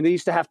 They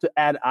used to have to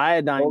add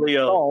iodine to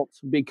salt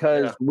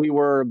because we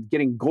were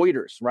getting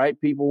goiters, right?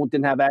 People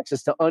didn't have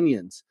access to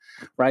onions,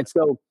 right?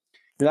 So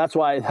that's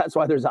why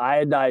there's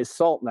iodized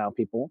salt now,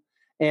 people.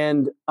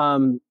 And,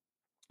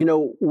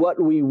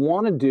 what we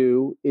want to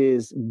do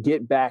is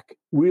get back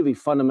really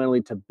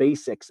fundamentally to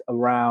basics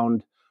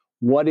around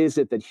what is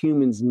it that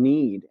humans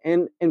need.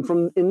 And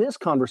from in this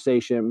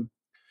conversation,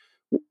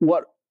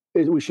 what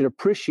we should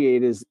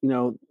appreciate is,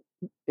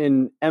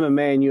 in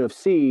MMA and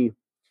UFC,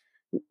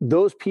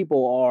 those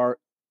people are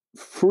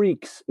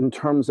freaks in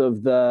terms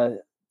of the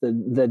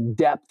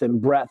depth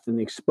and breadth and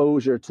the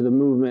exposure to the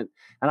movement.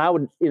 And I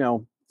would,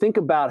 think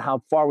about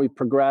how far we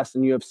progressed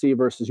in UFC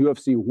versus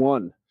UFC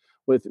 1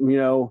 with,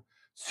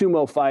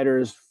 sumo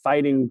fighters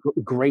fighting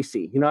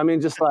Gracie.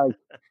 Just like,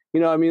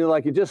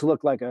 like it just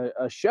looked like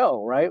a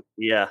show, right?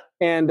 Yeah.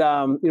 And,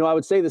 I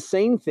would say the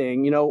same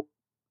thing,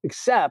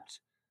 except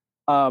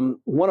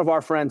one of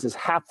our friends is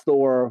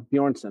Hafthor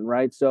Bjornsson,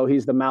 right? So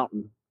he's the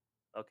mountain.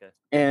 Okay.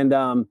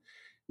 And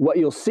what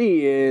you'll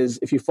see is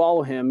if you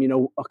follow him,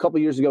 a couple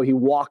of years ago, he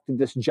walked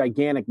this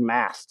gigantic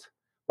mast,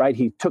 right?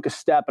 He took a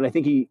step, and I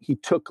think he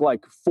took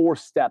like 4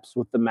 steps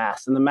with the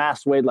mast, and the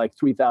mast weighed like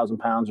 3,000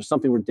 pounds or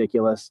something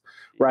ridiculous,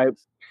 right?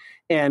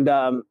 And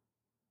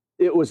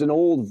it was an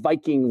old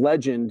Viking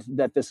legend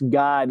that this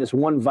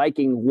one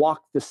Viking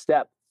walked the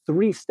step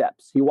 3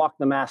 steps. He walked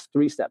the mast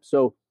 3 steps.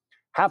 So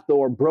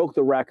Hafthor broke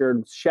the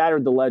record,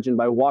 shattered the legend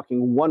by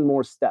walking 1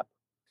 more step.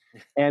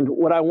 And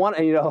what I want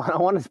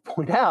to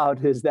point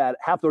out is that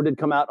Hafthor did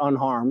come out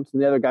unharmed,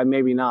 and the other guy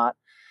maybe not.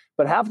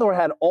 But Hafthor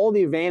had all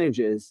the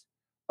advantages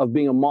of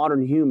being a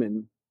modern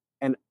human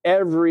and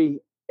every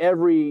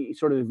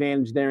sort of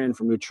advantage therein,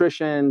 from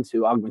nutrition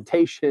to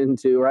augmentation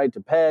to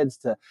PEDs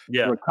to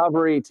Yeah.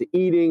 recovery to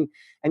eating.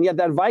 And yet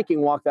that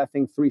Viking walked that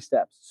thing 3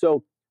 steps.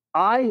 So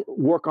I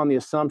work on the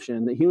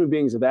assumption that human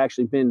beings have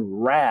actually been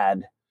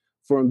rad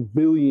for a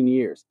billion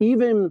years.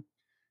 Even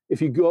if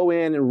you go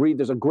in and read,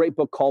 there's a great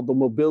book called The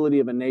Mobility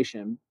of a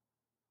Nation,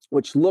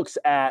 which looks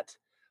at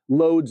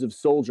loads of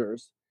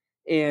soldiers.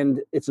 And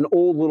it's an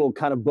old little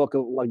kind of book,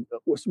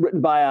 was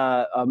written by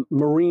a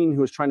Marine who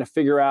was trying to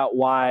figure out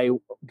why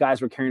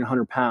guys were carrying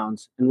 100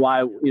 pounds and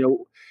why,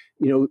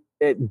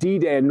 at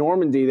D-Day in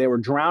Normandy, they were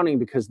drowning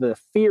because the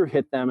fear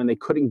hit them and they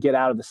couldn't get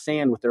out of the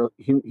sand with their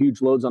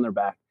huge loads on their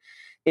back.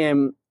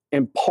 And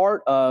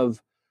part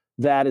of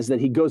that is that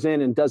he goes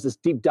in and does this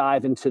deep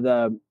dive into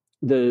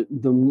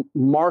the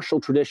martial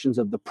traditions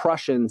of the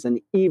Prussians and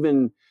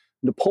even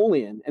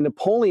Napoleon. And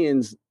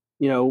Napoleon's,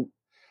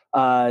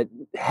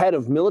 head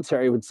of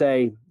military would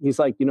say, he's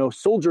like,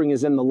 soldiering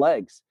is in the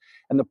legs.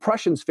 And the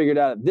Prussians figured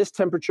out at this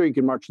temperature, you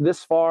can march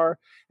this far.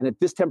 And at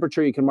this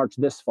temperature, you can march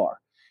this far.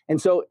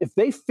 And so if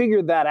they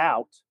figured that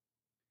out,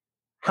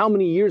 how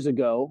many years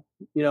ago,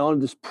 in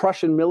this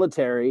Prussian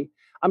military,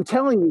 I'm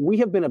telling you, we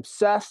have been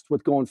obsessed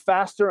with going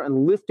faster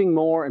and lifting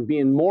more and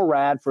being more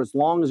rad for as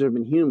long as there have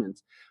been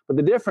humans. But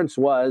the difference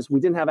was we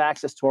didn't have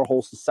access to our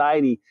whole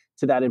society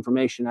to that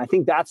information. I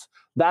think that's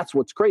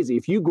what's crazy.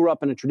 If you grew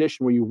up in a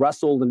tradition where you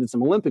wrestled and did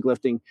some Olympic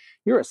lifting,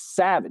 you're a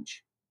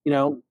savage,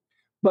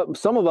 But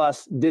some of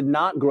us did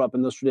not grow up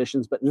in those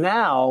traditions. But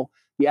now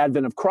the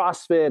advent of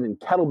CrossFit and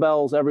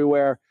kettlebells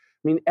everywhere,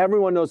 I mean,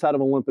 everyone knows how to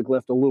Olympic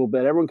lift a little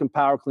bit. Everyone can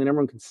power clean.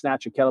 Everyone can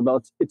snatch a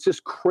kettlebell. It's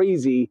just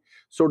crazy,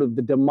 sort of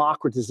the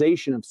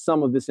democratization of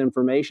some of this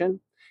information.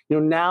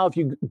 Now if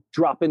you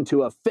drop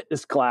into a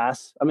fitness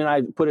class, I mean,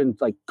 I put in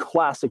like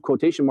classic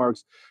quotation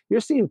marks, you're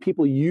seeing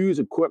people use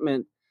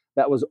equipment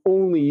that was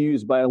only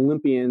used by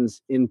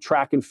Olympians in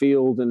track and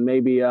field and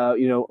maybe,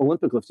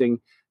 Olympic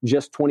lifting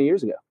just 20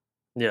 years ago.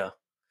 Yeah.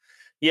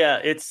 Yeah.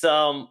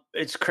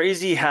 It's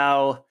crazy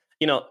how,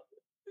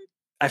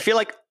 I feel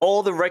like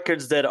all the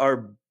records that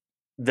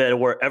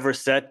were ever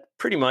set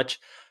pretty much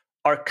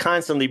are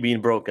constantly being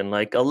broken,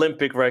 like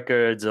Olympic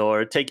records,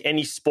 or take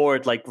any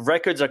sport, like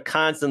records are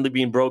constantly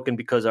being broken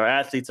because our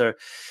athletes are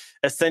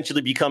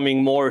essentially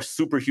becoming more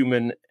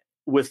superhuman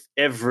with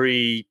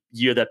every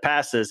year that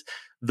passes.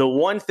 The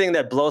one thing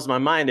that blows my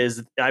mind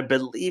is, I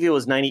believe it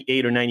was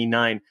 98 or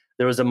 99.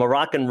 There was a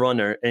Moroccan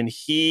runner and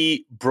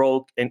he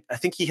broke, and I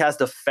think he has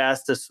the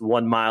fastest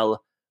 1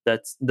 mile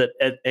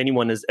that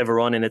anyone has ever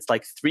run, and it's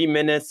like 3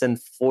 minutes and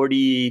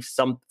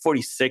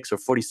 46 or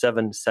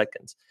 47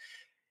 seconds.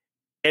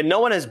 And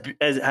no one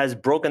has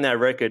broken that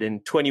record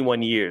in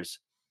 21 years,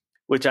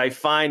 which I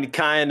find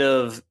kind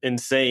of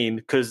insane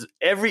because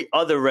every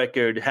other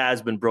record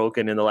has been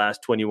broken in the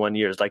last 21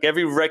 years. Like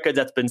every record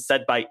that's been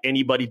set by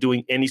anybody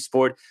doing any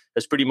sport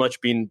has pretty much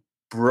been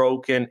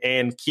broken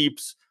and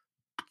keeps,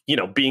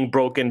 being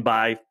broken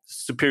by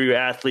superior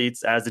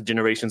athletes as the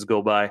generations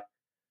go by.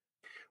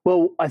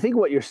 Well, I think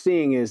what you're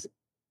seeing is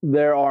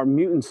there are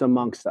mutants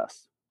amongst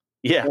us.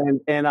 Yeah.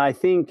 And I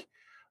think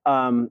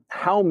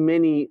how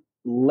many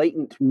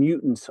latent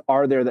mutants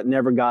are there that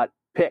never got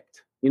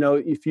picked?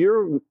 If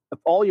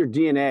all your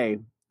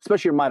DNA,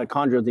 especially your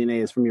mitochondrial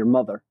DNA, is from your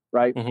mother,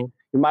 right? Mm-hmm.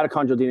 Your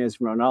mitochondrial DNA is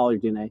from all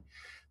your DNA.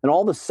 And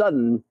all of a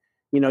sudden,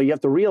 you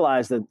have to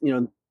realize that,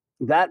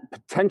 that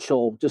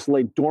potential just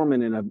lay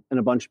dormant in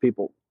a bunch of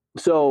people.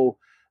 So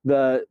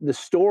the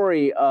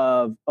story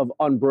of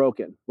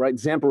Unbroken, right?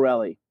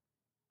 Zamparelli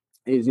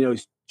is,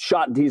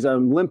 he's an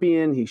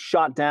Olympian. He's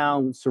shot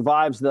down,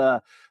 survives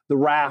the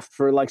raft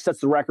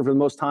sets the record for the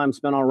most time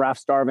spent on a raft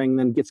starving,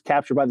 then gets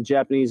captured by the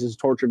Japanese, is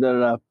tortured,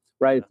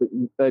 right?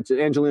 It's an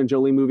Angelina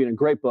Jolie movie and a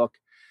great book,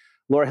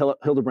 Laura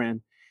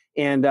Hildebrand.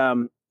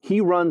 And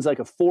he runs like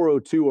a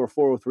 402 or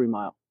 403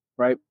 mile,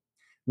 right?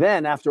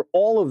 Then after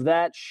all of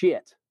that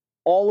shit,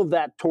 all of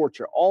that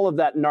torture, all of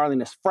that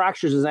gnarliness,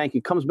 fractures his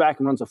ankle, comes back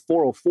and runs a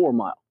 404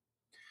 mile.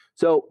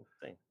 So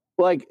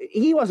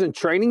he wasn't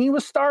training, he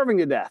was starving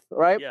to death,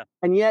 right? Yeah.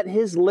 And yet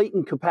his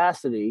latent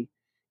capacity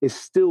is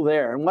still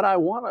there. And what I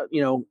want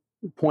to,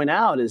 point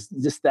out is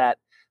just that,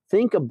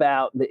 think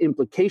about the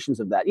implications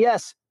of that.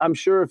 Yes, I'm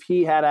sure if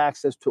he had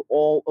access to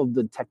all of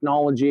the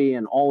technology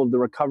and all of the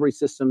recovery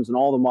systems and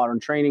all the modern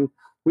training,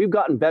 we've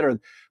gotten better.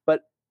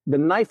 But the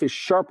knife is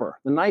sharper.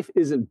 The knife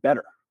isn't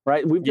better,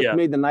 right? We've just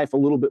made the knife a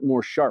little bit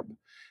more sharp. I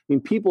mean,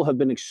 people have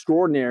been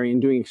extraordinary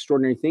and doing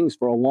extraordinary things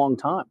for a long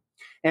time.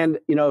 And,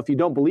 if you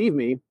don't believe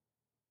me,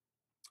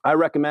 I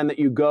recommend that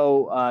you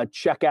go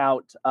check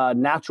out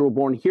Natural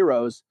Born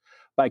Heroes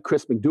by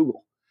Chris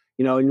McDougall.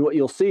 And what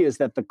you'll see is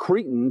that the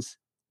Cretans,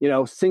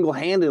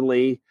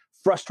 single-handedly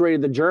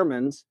frustrated the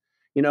Germans.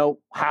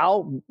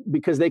 How?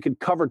 Because they could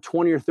cover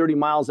 20 or 30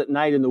 miles at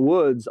night in the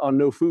woods on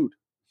no food.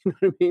 You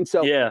know what I mean?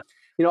 So,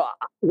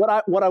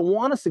 what I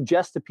want to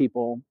suggest to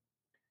people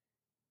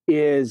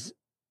is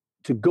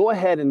to go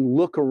ahead and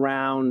look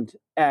around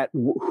at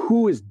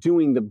who is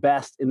doing the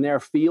best in their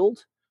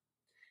field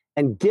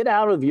and get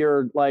out of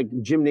your like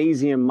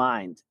gymnasium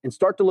mind and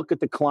start to look at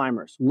the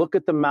climbers, look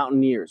at the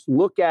mountaineers,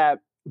 look at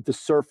the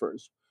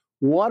surfers.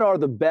 What are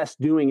the best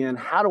doing, and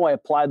how do I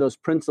apply those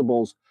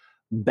principles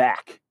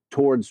back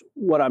towards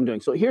what I'm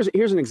doing? So here's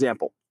an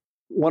example.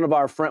 One of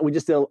our friends, we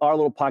just did our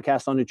little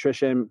podcast on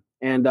nutrition,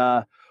 and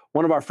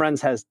one of our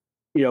friends has,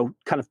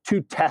 kind of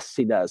two tests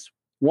he does.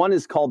 One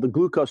is called the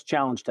glucose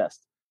challenge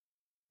test.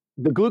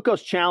 The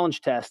glucose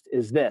challenge test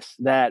is this,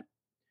 that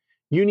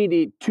you need to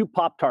eat 2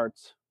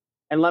 Pop-Tarts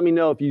and let me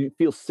know if you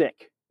feel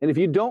sick. And if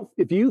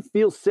you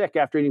feel sick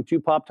after eating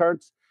 2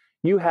 Pop-Tarts,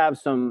 you have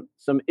some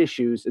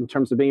issues in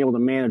terms of being able to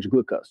manage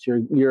glucose.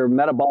 You're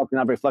metabolic and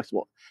not very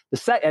flexible.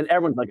 And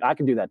everyone's like, I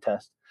can do that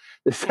test.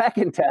 The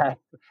second test,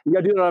 you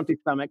gotta do it on an empty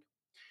stomach.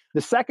 The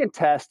second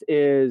test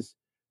is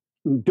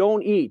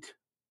don't eat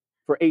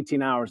for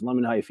 18 hours and let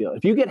me know how you feel.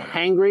 If you get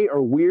hangry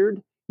or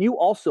weird, you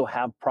also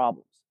have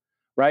problems,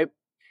 right?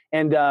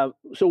 And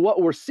so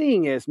what we're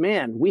seeing is,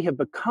 man, we have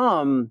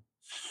become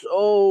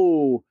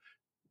so,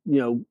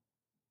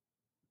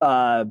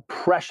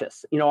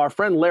 precious. Our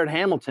friend Laird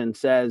Hamilton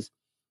says,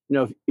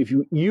 if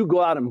you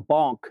go out and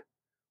bonk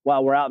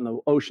while we're out in the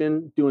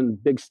ocean doing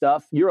big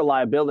stuff, you're a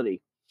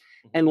liability.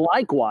 And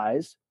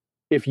likewise,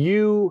 if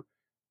you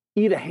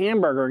eat a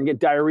hamburger and get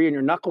diarrhea and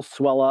your knuckles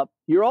swell up,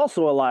 you're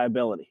also a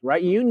liability,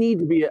 right? You need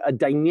to be a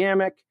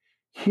dynamic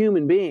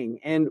human being.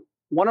 And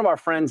one of our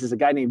friends is a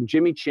guy named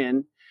Jimmy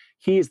Chin.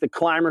 He's the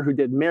climber who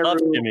did Meru. Love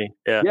Jimmy.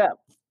 Yeah.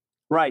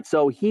 Right.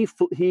 So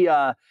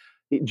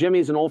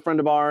Jimmy's an old friend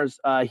of ours.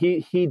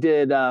 He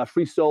did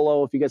Free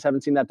Solo, if you guys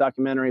haven't seen that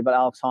documentary about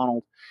Alex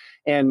Honnold.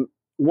 And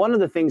one of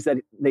the things that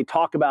they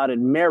talk about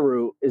in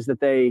Meru is that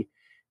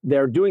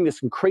they're doing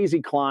this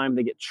crazy climb.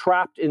 They get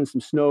trapped in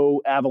some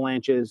snow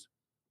avalanches,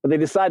 but they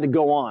decide to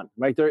go on,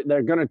 right?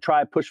 They're going to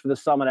try push for the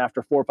summit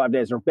after 4 or 5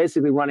 days. They're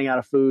basically running out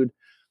of food.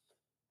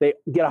 They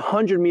get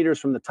 100 meters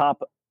from the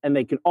top and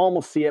they can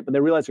almost see it, but they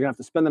realize they're going to have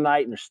to spend the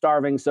night and they're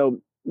starving.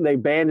 So they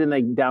abandon,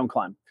 they down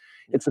climb.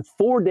 It's a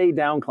 4-day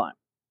down climb,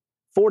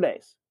 4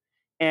 days.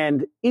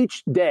 And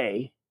each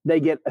day they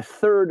get a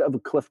third of a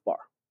Cliff Bar.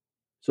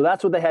 So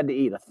that's what they had to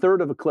eat, a third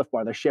of a Cliff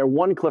Bar. They share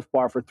one Cliff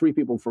Bar for 3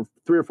 people for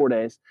 3 or 4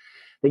 days.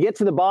 They get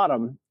to the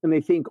bottom and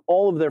they think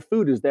all of their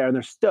food is there and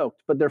they're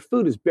stoked, but their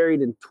food is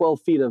buried in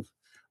 12 feet of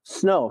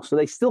snow. So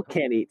they still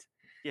can't eat.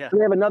 Yeah. So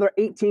they have another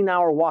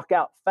 18-hour walk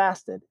out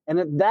fasted. And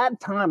at that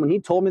time, when he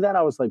told me that,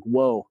 I was like,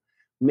 whoa,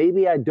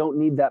 maybe I don't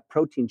need that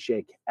protein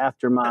shake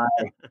after my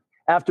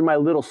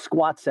little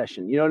squat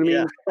session. You know what I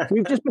mean? Yeah.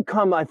 We've just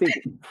become, I think,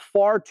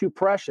 far too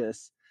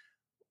precious,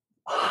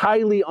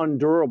 highly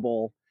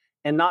undurable,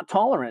 and not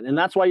tolerant. And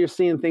that's why you're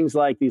seeing things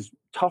like these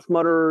Tough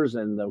Mudders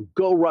and the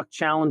Go Ruck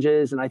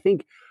challenges. And I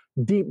think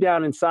deep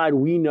down inside,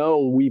 we know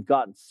we've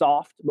gotten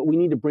soft, but we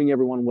need to bring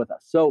everyone with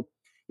us. So,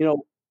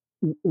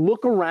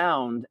 look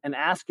around and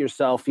ask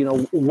yourself,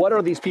 what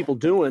are these people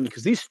doing?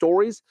 Because these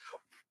stories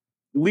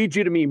lead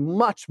you to be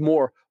much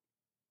more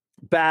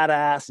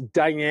badass,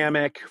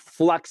 dynamic,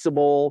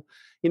 flexible,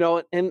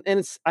 and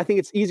I think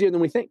it's easier than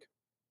we think.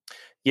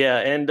 Yeah.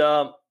 And,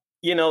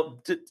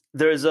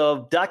 there's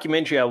a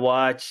documentary I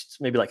watched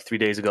maybe like 3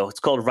 days ago.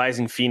 It's called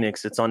Rising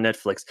Phoenix. It's on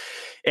Netflix.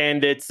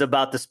 And it's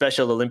about the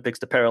Special Olympics,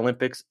 the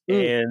Paralympics.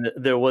 And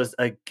there was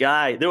a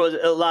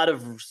lot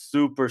of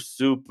super,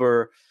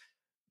 super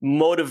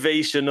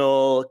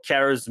motivational,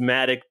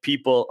 charismatic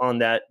people on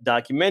that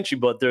documentary.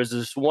 But there's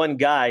this one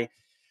guy,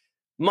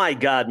 my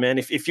God, man,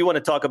 if you want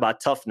to talk about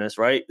toughness,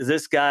 right?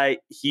 This guy,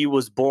 he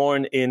was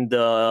born in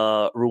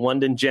the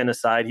Rwandan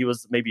genocide. He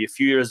was maybe a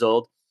few years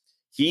old.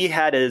 He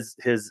had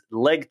his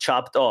leg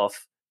chopped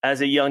off as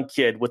a young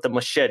kid with a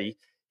machete.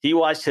 He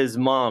watched his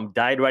mom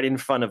died right in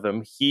front of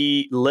him.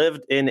 He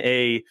lived in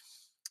a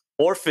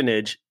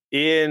orphanage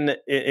in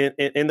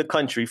the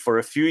country for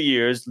a few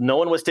years. No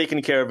one was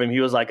taking care of him. He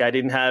was like, I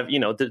didn't have,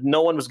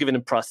 no one was giving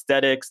him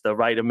prosthetics, the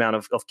right amount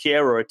of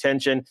care or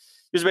attention.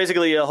 He was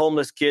basically a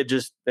homeless kid,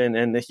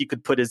 and he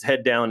could put his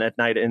head down at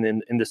night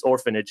in this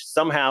orphanage.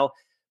 Somehow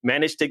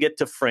managed to get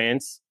to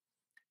France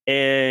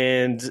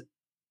and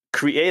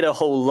create a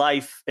whole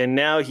life. And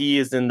now he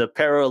is in the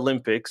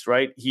Paralympics,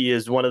 right? He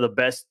is one of the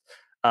best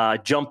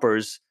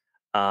jumpers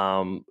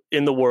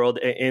in the world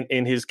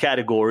in his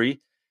category.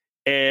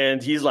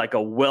 And he's like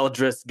a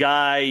well-dressed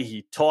guy.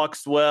 He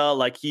talks well.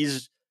 Like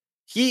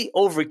he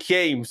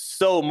overcame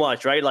so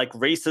much, right? Like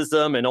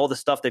racism and all the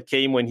stuff that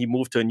came when he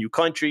moved to a new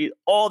country,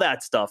 all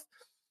that stuff.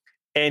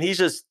 And he's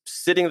just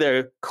sitting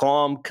there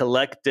calm,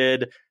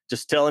 collected,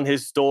 just telling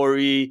his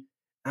story.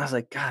 I was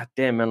like, God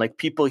damn, man, like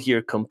people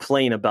here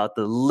complain about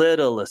the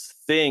littlest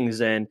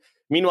things. And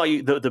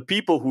meanwhile, the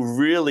people who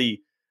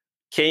really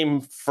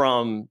came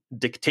from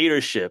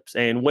dictatorships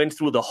and went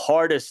through the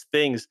hardest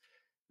things,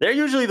 they're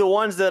usually the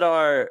ones that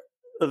are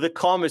the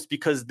calmest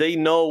because they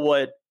know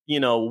what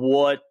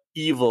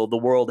evil the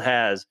world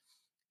has.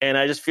 And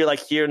I just feel like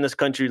here in this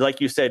country,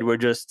 like you said, we're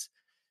just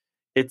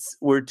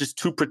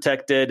too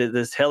protected.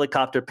 There's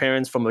helicopter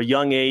parents from a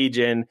young age,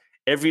 and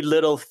every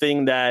little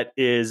thing that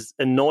is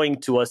annoying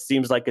to us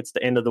seems like it's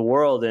the end of the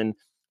world. And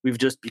we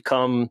just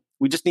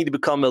need to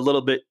become a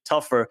little bit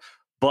tougher.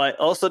 But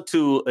also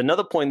to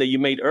another point that you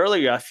made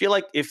earlier, I feel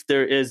like if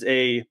there is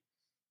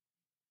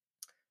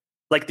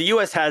like the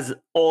US has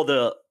all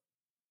the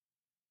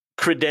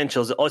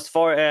credentials as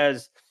far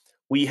as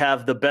we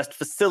have the best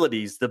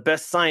facilities, the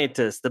best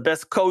scientists, the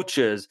best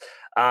coaches.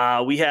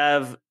 We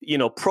have,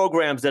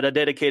 programs that are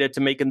dedicated to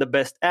making the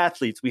best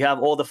athletes. We have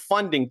all the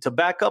funding to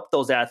back up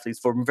those athletes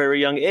from a very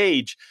young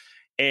age.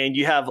 And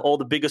you have all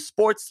the biggest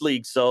sports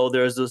leagues. So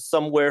there's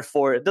somewhere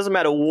for it. Doesn't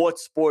matter what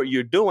sport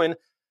you're doing.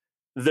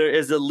 There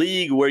is a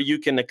league where you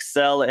can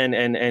excel and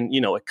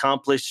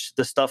accomplish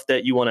the stuff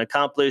that you want to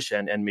accomplish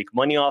and make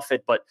money off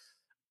it. But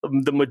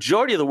the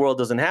majority of the world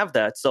doesn't have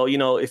that. So,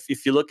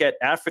 if you look at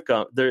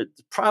Africa, they're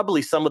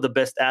probably some of the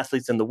best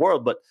athletes in the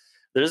world, but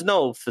there's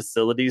no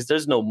facilities,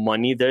 there's no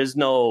money, there's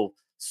no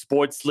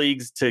sports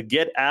leagues to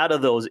get out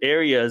of those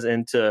areas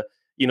and to,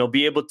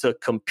 be able to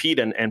compete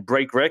and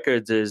break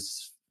records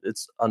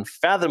it's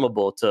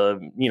unfathomable to,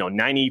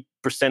 90%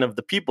 of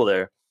the people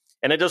there.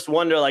 And I just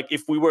wonder, like,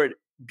 if we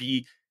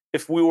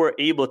were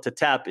able to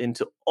tap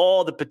into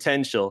all the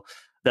potential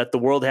that the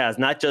world has,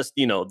 not just,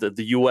 the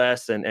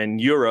US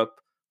and Europe,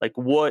 like,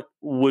 what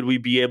would we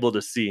be able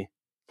to see?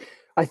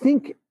 I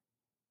think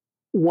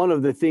one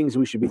of the things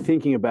we should be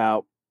thinking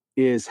about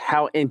is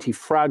how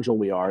anti-fragile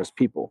we are as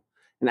people,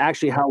 and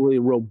actually how really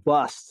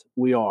robust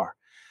we are.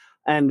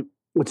 And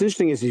what's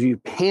interesting is if you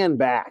pan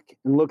back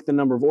and look at the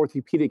number of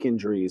orthopedic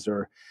injuries,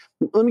 or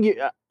I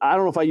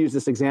don't know if I use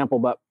this example,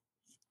 but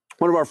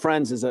one of our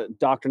friends is a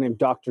doctor named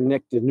Dr.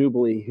 Nick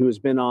DeNubili, who has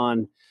been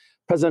on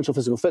Presidential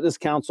Physical Fitness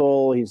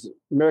Council. He's chair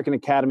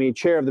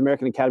of the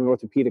American Academy of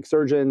Orthopedic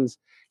Surgeons.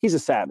 He's a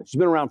savage. He's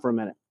been around for a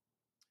minute.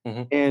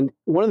 Mm-hmm. And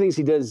one of the things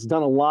he does is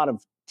done a lot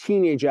of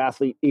teenage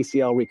athlete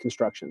ACL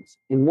reconstructions.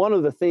 And one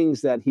of the things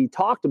that he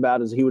talked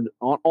about is he would,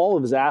 on all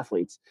of his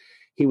athletes,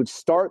 he would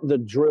start the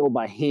drill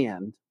by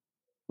hand,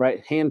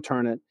 right? Hand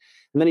turn it.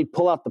 And then he'd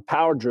pull out the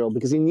power drill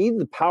because he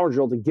needed the power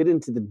drill to get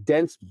into the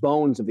dense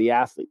bones of the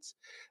athletes.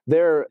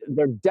 Their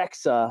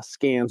DEXA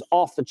scans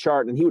off the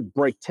chart, and he would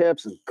break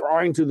tips and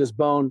grind through this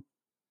bone.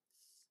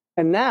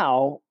 And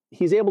now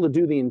he's able to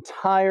do the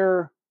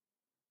entire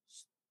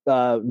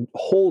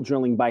hole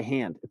drilling by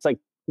hand. It's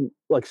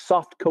like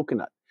soft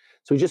coconut.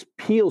 So he just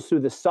peels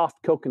through the soft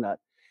coconut.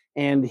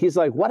 And he's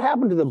like, what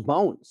happened to the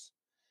bones?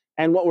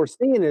 And what we're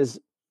seeing is,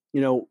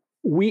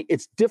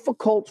 it's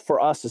difficult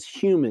for us as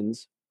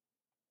humans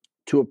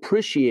to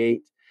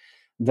appreciate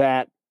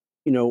that,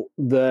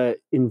 the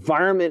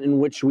environment in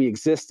which we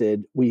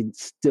existed. We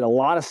did a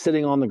lot of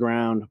sitting on the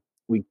ground.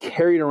 We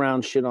carried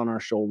around shit on our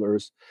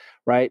shoulders,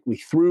 right? We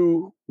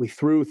threw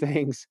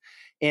things,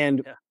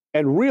 and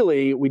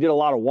really we did a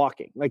lot of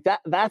walking. Like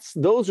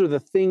those are the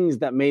things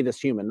that made us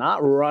human,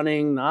 not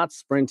running, not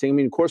sprinting. I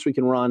mean, of course we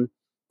can run.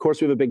 Of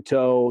course we have a big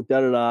toe,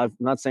 I'm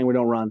not saying we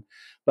don't run,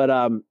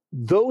 but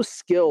those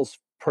skills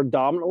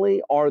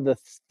predominantly are the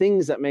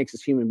things that makes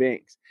us human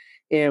beings.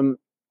 And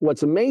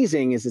what's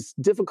amazing is it's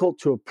difficult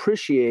to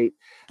appreciate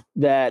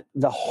that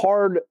the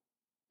hard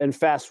and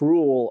fast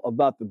rule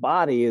about the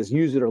body is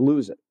use it or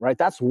lose it, right?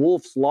 That's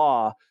Wolff's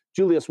law,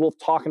 Julius Wolff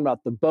talking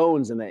about the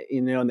bones in the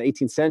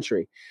 18th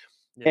century.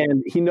 Yeah.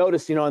 And he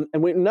noticed, and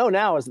we know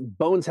now is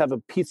bones have a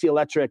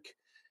piezoelectric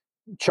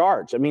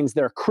charge. That means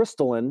they're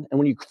crystalline, and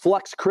when you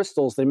flux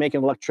crystals, they make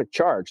an electric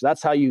charge.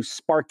 That's how you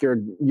spark your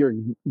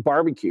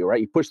barbecue,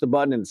 right? You push the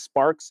button and it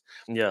sparks.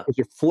 Yeah, because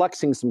you're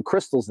flexing some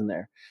crystals in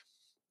there.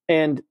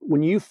 And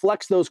when you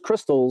flex those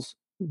crystals,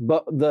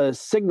 but the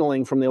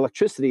signaling from the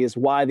electricity is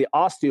why the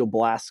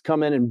osteoblasts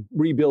come in and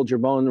rebuild your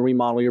bone and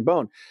remodel your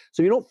bone.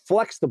 So if you don't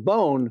flex the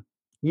bone,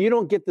 you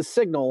don't get the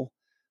signal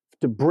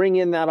to bring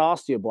in that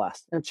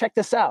osteoblast. And check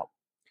this out.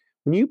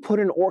 When you put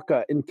an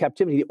orca in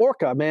captivity, the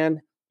orca,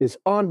 man, is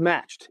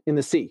unmatched in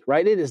the sea,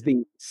 right? It is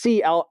the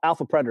sea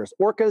alpha predators.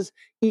 Orcas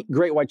eat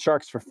great white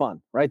sharks for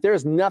fun, right?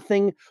 There's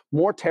nothing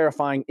more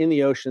terrifying in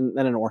the ocean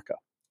than an orca.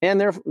 And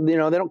they're, they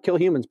don't kill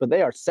humans, but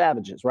they are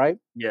savages, right?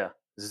 Yeah.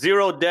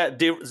 Zero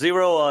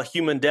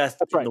human death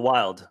in the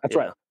wild. That's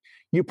right.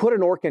 You put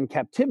an orca in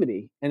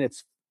captivity and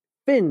its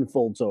fin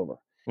folds over.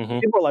 Mm-hmm.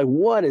 People are like,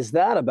 what is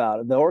that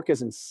about? The orca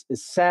is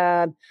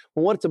sad.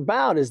 Well, what it's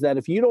about is that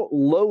if you don't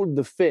load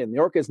the fin, the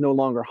orca is no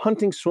longer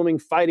hunting, swimming,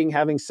 fighting,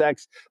 having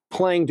sex,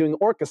 playing, doing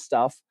orca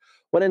stuff.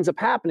 What ends up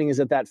happening is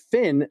that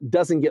fin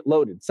doesn't get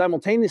loaded.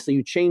 Simultaneously,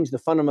 you change the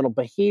fundamental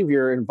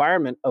behavior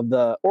environment of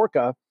the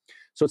orca.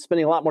 So it's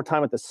spending a lot more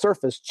time at the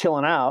surface,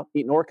 chilling out,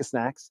 eating orca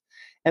snacks.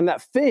 And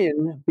that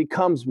fin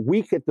becomes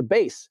weak at the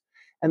base.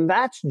 And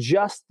that's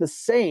just the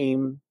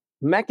same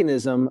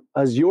mechanism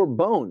as your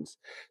bones.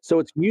 So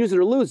it's use it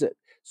or lose it.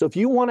 So if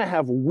you want to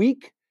have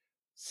weak,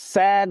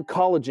 sad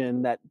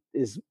collagen that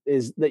is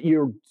that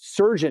your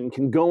surgeon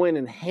can go in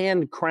and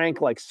hand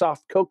crank like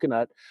soft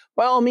coconut,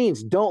 by all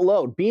means, don't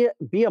load. Be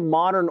a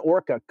modern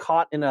orca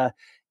caught in a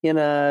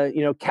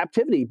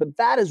captivity. But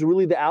that is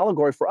really the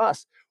allegory for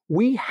us.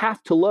 We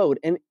have to load,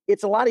 and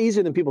it's a lot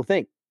easier than people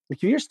think.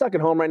 If you're stuck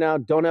at home right now,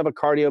 don't have a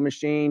cardio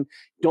machine,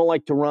 don't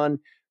like to run,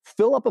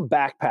 fill up a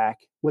backpack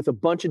with a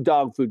bunch of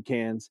dog food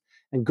cans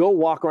and go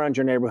walk around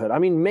your neighborhood. I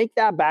mean, make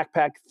that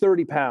backpack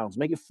 30 pounds,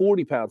 make it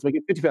 40 pounds, make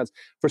it 50 pounds.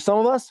 For some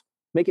of us,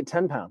 make it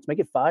 10 pounds, make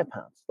it 5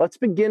 pounds. Let's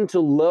begin to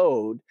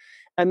load.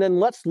 And then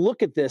let's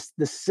look at this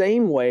the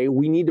same way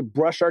we need to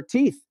brush our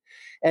teeth.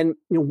 And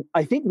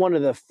I think one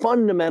of the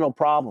fundamental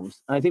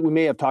problems, and I think we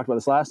may have talked about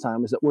this last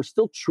time, is that we're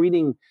still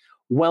treating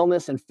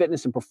wellness and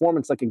fitness and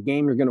performance like a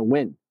game you're going to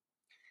win.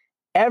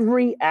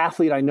 Every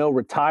athlete I know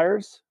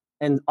retires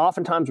and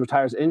oftentimes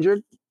retires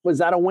injured. Was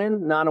that a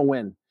win? Not a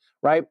win,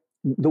 right?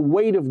 The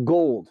Weight of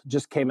Gold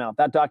just came out,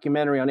 that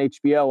documentary on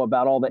HBO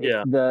about all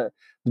the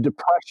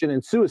depression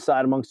and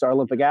suicide amongst our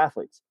Olympic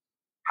athletes.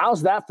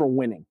 How's that for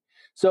winning?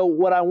 So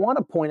what I want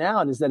to point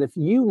out is that if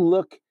you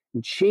look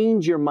and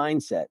change your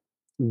mindset,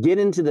 get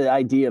into the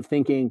idea of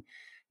thinking,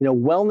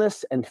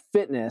 wellness and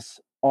fitness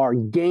are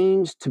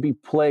games to be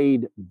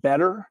played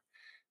better.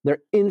 They're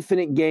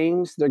infinite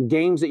games. They're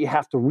games that you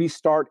have to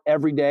restart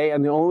every day.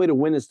 And the only way to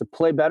win is to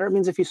play better. It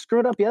means if you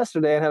screwed up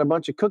yesterday and had a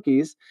bunch of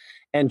cookies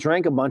and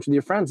drank a bunch with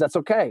your friends, that's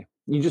okay.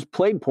 You just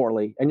played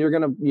poorly and you're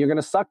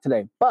gonna suck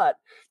today. But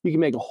you can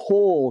make a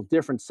whole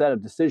different set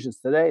of decisions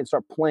today and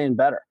start playing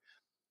better.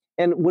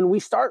 And when we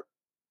start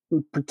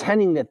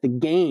pretending that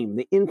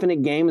the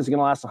infinite game is going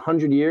to last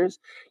 100 years,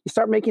 you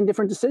start making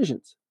different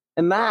decisions.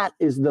 And that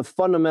is the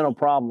fundamental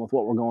problem with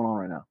what we're going on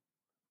right now.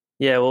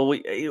 Yeah, well,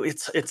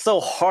 it's so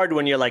hard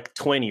when you're like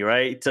 20,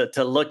 right?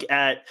 To look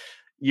at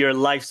your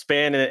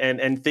lifespan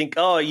and think,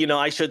 oh,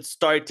 I should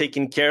start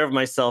taking care of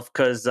myself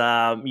because,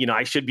 I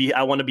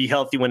want to be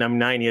healthy when I'm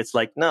 90. It's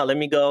like, no, let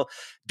me go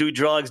do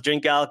drugs,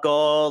 drink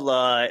alcohol,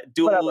 I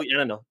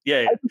don't know.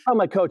 Yeah. I can tell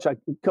my coach,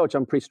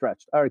 I'm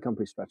pre-stretched. I already come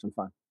pre-stretched. I'm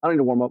fine. I don't need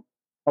to warm up.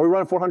 Are we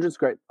running 400s?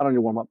 Great. I don't need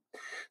to warm up.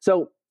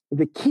 So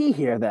the key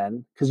here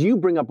then, because you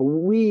bring up a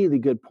really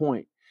good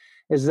point,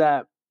 is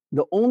that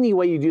the only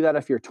way you do that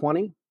if you're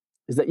 20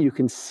 is that you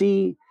can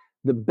see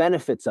the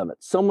benefits of it.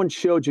 Someone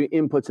showed you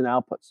inputs and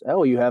outputs.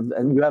 Oh, you have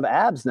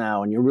abs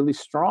now and you're really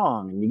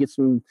strong and you get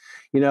some,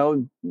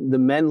 the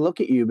men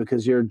look at you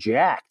because you're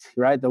jacked,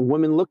 right? The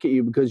women look at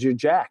you because you're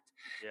jacked.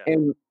 Yeah.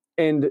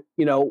 And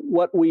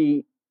what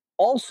we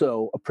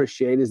also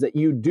appreciate is that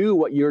you do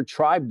what your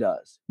tribe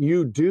does.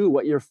 You do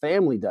what your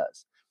family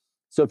does.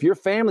 So if your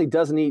family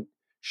doesn't eat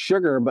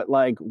sugar, but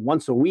like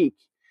once a week,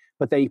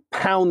 but they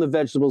pound the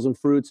vegetables and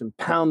fruits and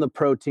pound the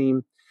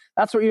protein,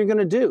 that's what you're going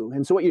to do.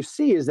 And so what you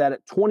see is that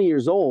at 20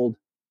 years old,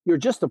 you're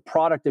just a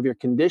product of your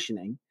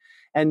conditioning.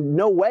 And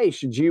no way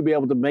should you be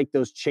able to make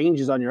those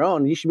changes on your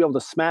own. You should be able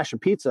to smash a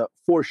pizza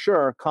for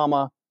sure,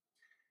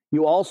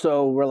 you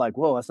also were like,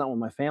 whoa, that's not what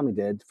my family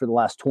did for the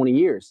last 20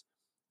 years.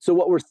 So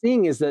what we're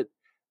seeing is that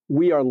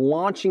we are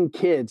launching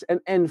kids.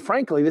 And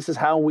frankly, this is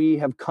how we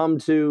have come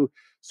to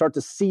start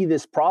to see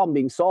this problem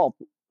being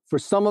solved. For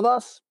some of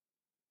us,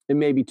 it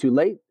may be too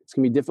late. It's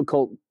going to be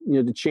difficult,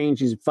 to change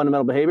these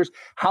fundamental behaviors.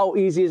 How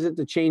easy is it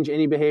to change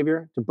any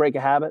behavior, to break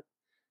a habit?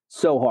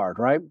 So hard,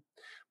 right?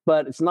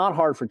 But it's not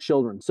hard for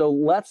children. So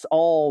let's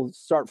all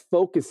start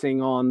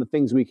focusing on the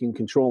things we can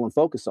control and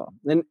focus on.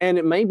 And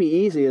it may be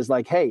easy as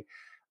like, hey,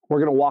 we're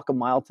going to walk a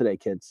mile today,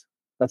 kids.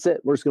 That's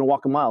it. We're just going to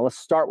walk a mile. Let's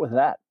start with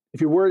that.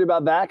 If you're worried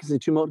about that because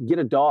it's too much, get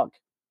a dog.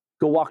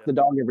 Go walk the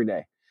dog every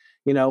day.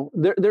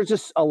 There's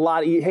just a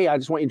lot. Hey, I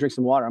just want you to drink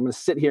some water. I'm going to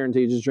sit here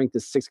until you just drink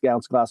this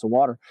 6-ounce glass of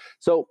water.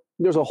 So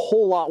there's a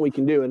whole lot we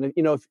can do. And,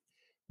 if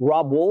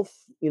Rob Wolf,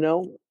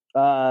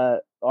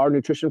 our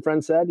nutrition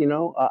friend said,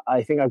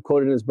 I think I've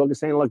quoted in his book as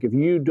saying, look, if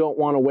you don't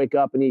want to wake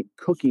up and eat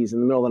cookies in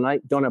the middle of the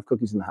night, don't have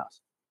cookies in the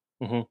house.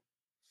 Mm-hmm.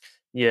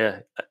 Yeah.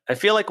 I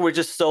feel like we're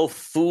just so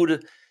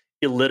food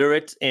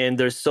illiterate and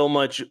there's so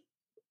much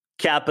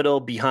capital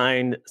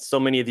behind so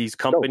many of these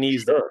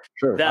companies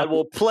that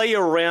will play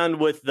around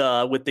with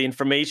the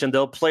information.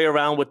 They'll play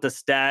around with the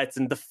stats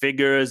and the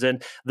figures,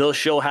 and they'll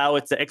show how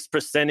it's an X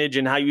percentage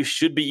and how you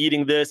should be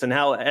eating this and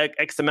how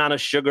X amount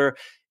of sugar.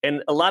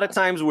 And a lot of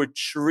times we're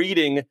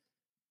treating,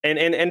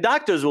 and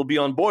doctors will be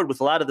on board with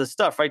a lot of this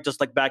stuff, right?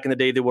 Just like back in the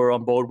day, they were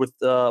on board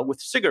with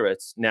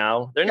cigarettes.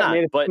 Now they're not.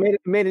 But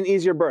made an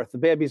easier birth. The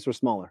babies were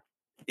smaller.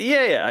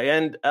 Yeah,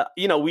 and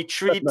we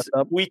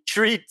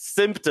treat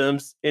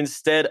symptoms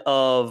instead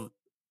of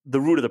the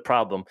root of the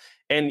problem,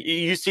 and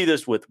you see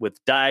this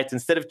with diets.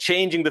 Instead of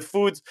changing the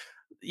foods,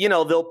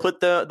 they'll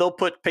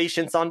put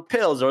patients on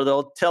pills, or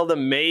they'll tell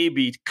them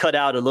maybe cut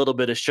out a little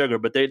bit of sugar,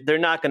 but they're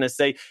not going to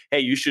say, hey,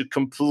 you should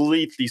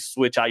completely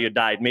switch out your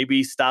diet.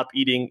 Maybe stop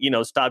eating,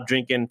 stop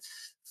drinking,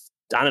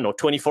 I don't know,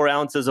 24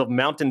 ounces of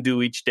Mountain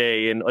Dew each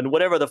day and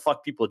whatever the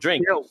fuck people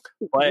drink.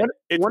 But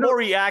it's more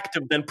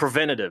reactive than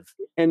preventative.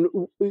 And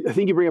I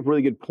think you bring up a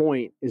really good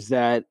point, is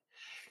that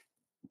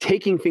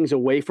taking things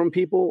away from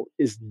people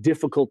is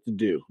difficult to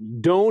do.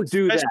 Don't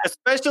do that.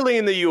 Especially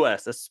in the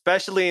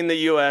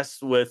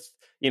US with,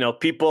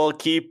 people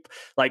keep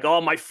like, oh,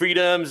 my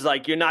freedoms,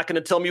 like, you're not going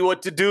to tell me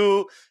what to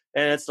do.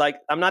 And it's like,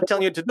 I'm not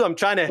telling you what to do. I'm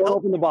trying to help.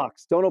 Open the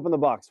box. Don't open the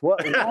box.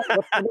 What's in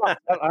the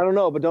box? I don't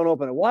know, but don't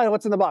open it. Why?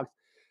 What's in the box?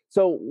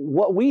 So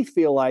what we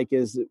feel like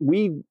is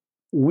we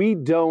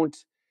don't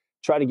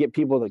try to get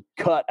people to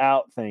cut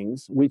out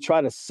things. We try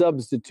to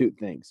substitute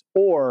things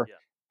or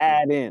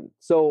add in.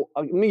 So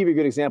let me give you a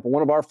good example.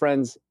 One of our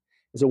friends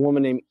is a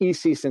woman named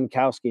E.C.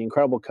 Sinkowski,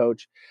 incredible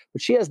coach,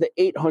 but she has the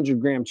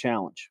 800-gram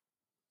challenge.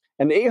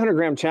 And the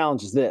 800-gram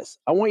challenge is this.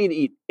 I want you to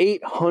eat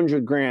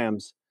 800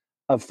 grams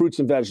of fruits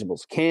and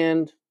vegetables,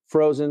 canned,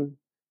 frozen,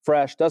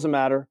 fresh, doesn't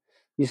matter.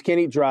 You just can't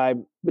eat dry,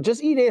 but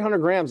just eat 800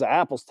 grams of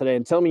apples today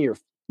and tell me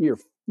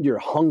you're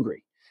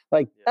hungry.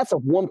 Like that's a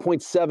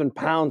 1.7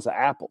 pounds of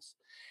apples.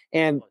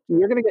 And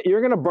you're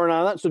gonna burn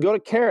out of that. So go to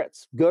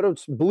carrots, go to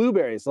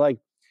blueberries, like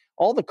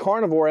all the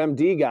carnivore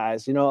MD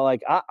guys,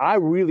 like I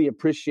really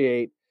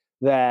appreciate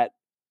that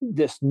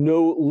this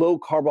low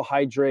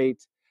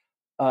carbohydrate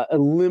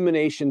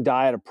elimination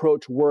diet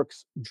approach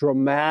works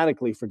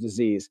dramatically for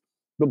disease.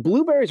 But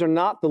blueberries are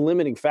not the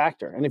limiting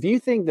factor. And if you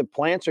think that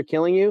plants are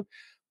killing you,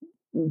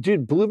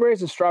 dude, blueberries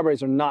and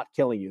strawberries are not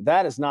killing you.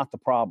 That is not the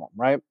problem,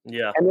 right?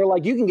 Yeah. And they're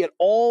like, you can get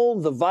all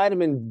the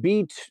vitamin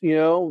B,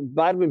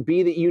 vitamin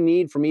B that you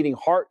need from eating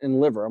heart and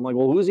liver. I'm like,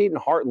 well, who's eating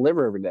heart and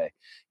liver every day?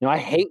 I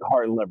hate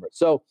heart and liver.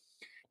 So,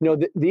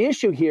 the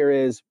issue here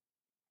is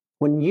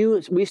when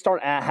we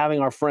start having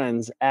our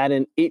friends add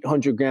in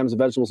 800 grams of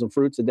vegetables and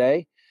fruits a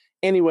day,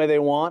 any way they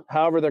want,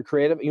 however they're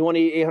creative. You want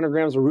to eat 800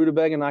 grams of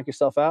rutabaga and knock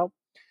yourself out?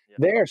 Yeah.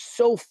 They're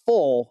so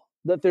full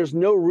that there's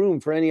no room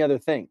for any other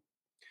thing.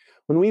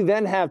 When we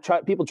then have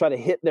people try to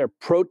hit their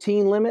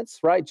protein limits,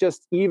 right?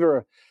 Just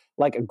either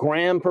like a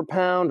gram per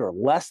pound or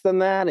less than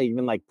that,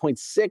 even like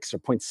 0.6 or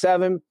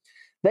 0.7,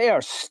 they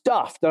are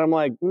stuffed. And I'm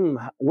like,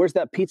 where's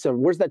that pizza?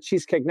 Where's that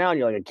cheesecake now? And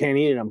you're like, I can't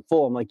eat it. I'm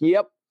full. I'm like,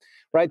 yep.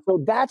 Right.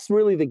 So that's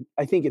really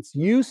I think it's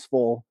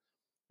useful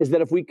is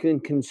that if we can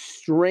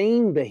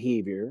constrain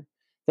behavior,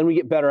 then we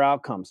get better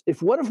outcomes.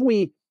 What if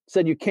we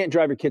said you can't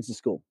drive your kids to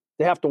school?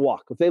 They have to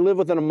walk. If they live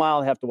within a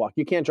mile, they have to walk.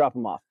 You can't drop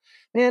them off.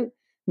 Man,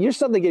 you're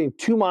suddenly getting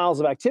 2 miles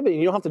of activity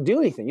and you don't have to do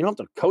anything. You don't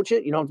have to coach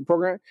it. You don't have to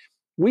program it.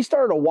 We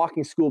started a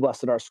walking school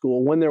bus at our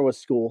school when there was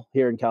school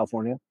here in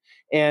California.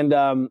 And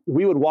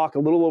we would walk a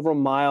little over a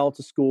mile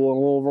to school and a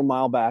little over a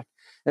mile back.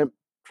 And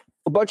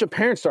a bunch of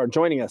parents started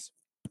joining us.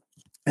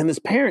 And this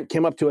parent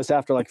came up to us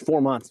after like 4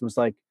 months and was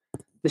like,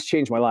 this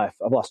changed my life.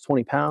 I've lost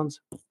 20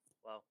 pounds.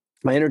 Wow.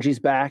 My energy's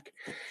back.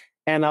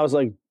 And I was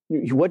like,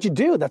 what'd you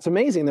do? That's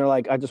amazing. They're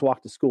like, I just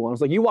walked to school. And I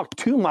was like, you walked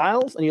 2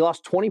 miles and you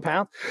lost 20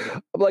 pounds?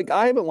 I'm like,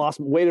 I haven't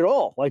lost weight at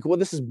all. Like, well,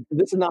 this is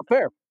not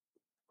fair.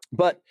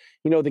 But,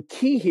 the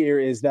key here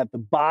is that the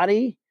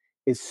body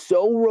is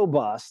so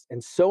robust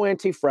and so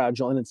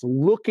anti-fragile, and it's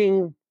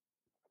looking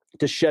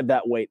to shed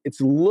that weight.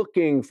 It's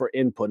looking for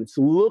input. It's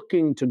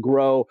looking to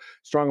grow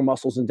stronger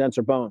muscles and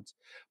denser bones.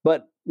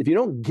 But if you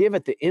don't give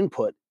it the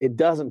input, it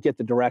doesn't get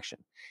the direction.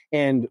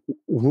 And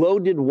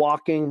loaded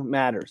walking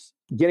matters.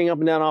 Getting up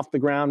and down off the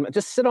ground,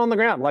 just sit on the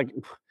ground. Like,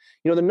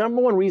 the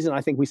number one reason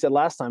I think we said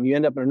last time you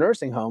end up in a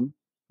nursing home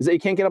is that you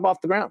can't get up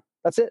off the ground.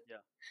 That's it. Yeah.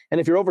 And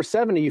if you're over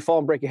 70, you fall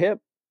and break a hip,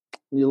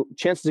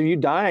 chances of you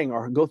dying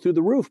or go through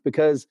the roof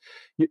because,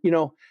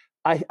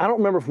 I don't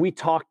remember if we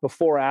talked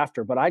before or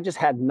after, but I just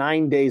had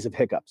 9 days of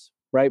hiccups,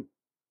 right?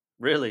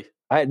 Really?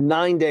 I had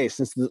 9 days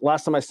since the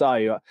last time I saw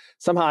you.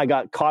 Somehow I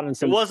got caught in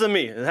some... It wasn't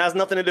me. It has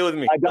nothing to do with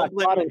me. I got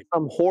caught in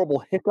some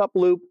horrible hiccup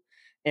loop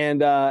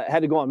and had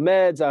to go on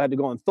meds. I had to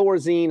go on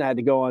Thorazine. I had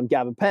to go on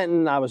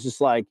gabapentin. I was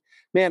just like,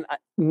 man,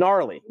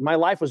 gnarly. My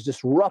life was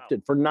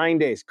disrupted for 9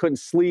 days. Couldn't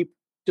sleep.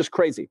 Just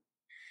crazy.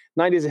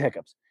 9 days of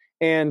hiccups.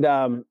 And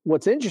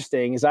what's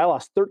interesting is I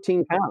lost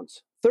 13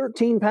 pounds.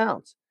 13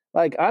 pounds.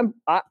 Like I'm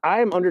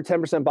under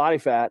 10% body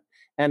fat,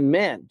 and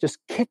man, just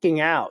kicking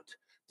out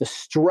the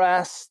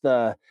stress,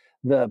 the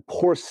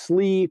poor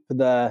sleep,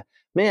 the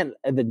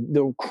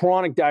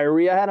chronic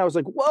diarrhea I had. I was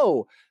like,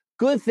 whoa,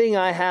 good thing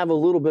I have a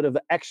little bit of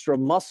extra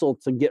muscle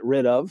to get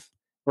rid of,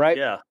 right?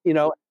 Yeah.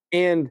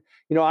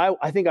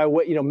 I think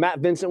Matt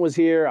Vincent was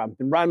here. I've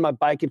been riding my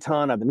bike a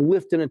ton. I've been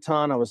lifting a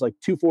ton. I was like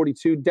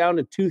 242 down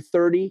to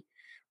 230,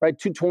 right?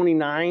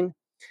 229,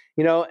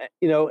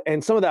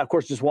 and some of that, of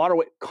course, just water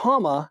weight,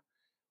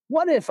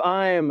 what if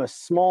I am a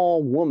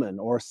small woman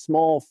or a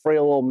small,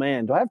 frail old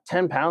man? Do I have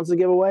 10 pounds to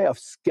give away of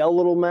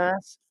skeletal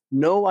mass?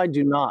 No, I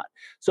do not.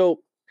 So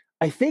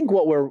I think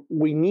what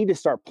we need to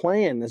start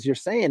playing, as you're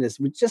saying, is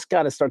we just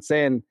got to start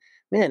saying,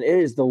 man, it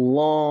is the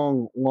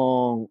long,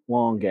 long,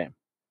 long game.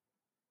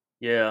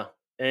 Yeah.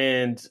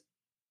 And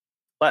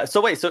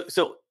so wait,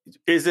 so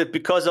is it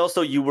because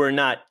also you were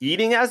not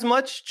eating as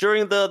much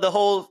during the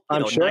whole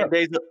 9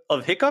 days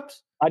of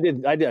hiccups? I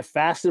did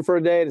fasted for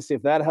a day to see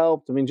if that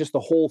helped. I mean, just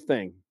the whole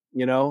thing.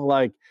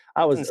 Like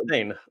I was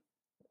insane,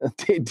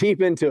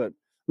 deep into it.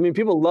 I mean,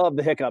 people love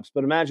the hiccups,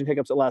 but imagine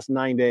hiccups that last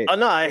 9 days. Oh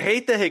no, I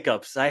hate the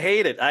hiccups. I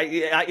hate it.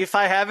 I if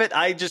I have it,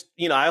 I just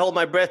I hold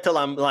my breath till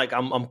I'm like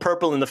I'm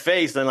purple in the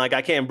face and like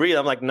I can't breathe.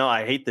 I'm like, no,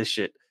 I hate this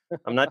shit.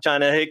 I'm not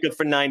trying to hiccup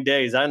for 9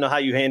 days. I don't know how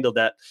you handle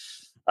that.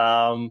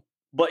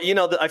 But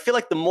I feel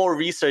like the more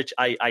research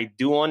I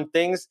do on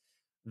things,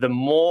 the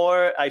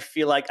more I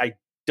feel like I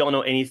don't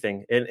know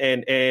anything.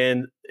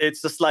 And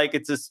it's just like,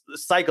 it's a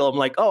cycle. I'm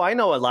like, oh, I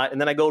know a lot.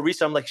 And then I go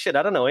research. I'm like, shit,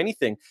 I don't know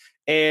anything.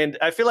 And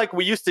I feel like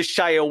we used to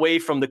shy away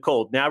from the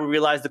cold. Now we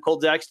realize the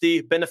cold is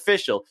actually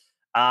beneficial.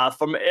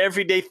 from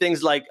everyday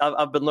things like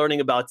I've been learning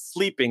about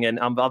sleeping, and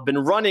I've been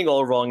running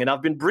all wrong, and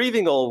I've been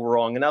breathing all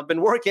wrong, and I've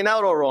been working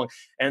out all wrong,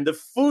 and the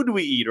food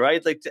we eat,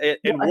 right? Like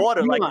and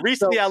water. Like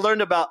recently, I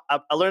learned about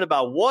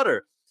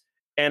water.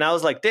 And I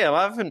was like, damn,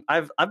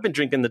 I've been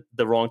drinking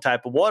the wrong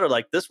type of water.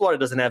 Like this water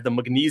doesn't have the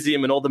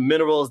magnesium and all the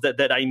minerals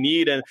that I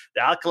need, and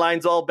the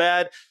alkaline's all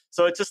bad.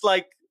 So it's just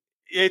like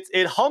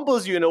it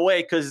humbles you in a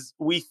way, because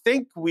we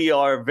think we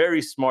are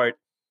very smart,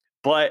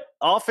 but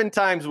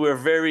oftentimes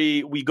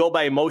we go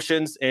by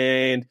emotions,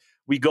 and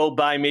we go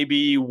by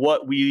maybe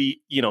what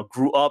we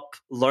grew up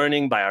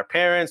learning by our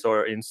parents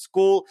or in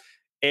school.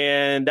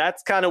 And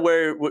that's kind of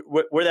where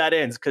that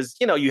ends, because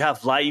you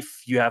have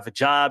life, you have a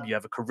job, you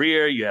have a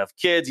career, you have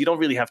kids. You don't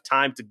really have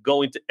time to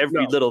go into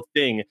every little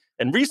thing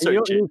and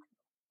research it.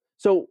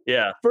 So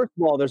yeah, first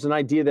of all, there's an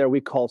idea there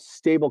we call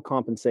stable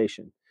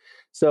compensation.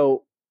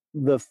 So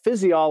the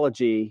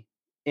physiology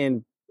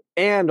and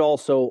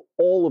also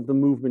all of the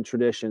movement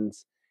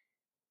traditions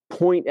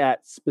point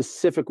at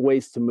specific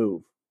ways to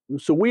move.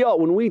 So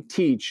when we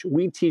teach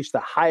the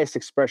highest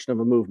expression of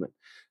a movement.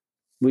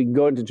 We can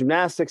go into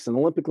gymnastics and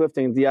Olympic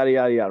lifting and yada,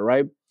 yada, yada,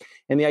 right?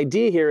 And the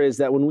idea here is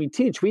that when we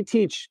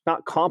teach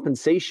not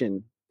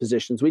compensation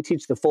positions, we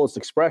teach the fullest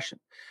expression,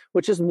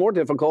 which is more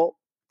difficult,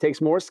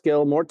 takes more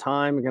skill, more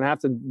time. You're going to have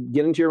to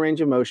get into your range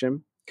of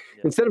motion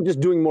instead of just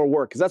doing more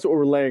work, because that's what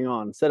we're laying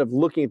on, instead of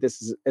looking at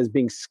this as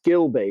being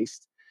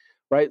skill-based,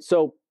 right?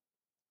 So,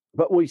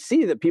 but we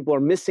see that people are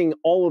missing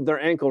all of their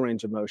ankle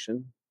range of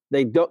motion.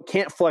 They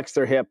can't flex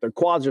their hip, their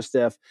quads are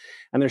stiff,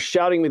 and they're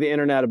shouting with the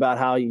internet about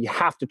how you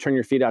have to turn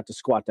your feet out to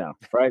squat down,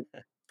 right?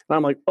 And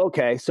I'm like,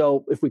 okay,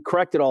 so if we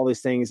corrected all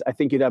these things, I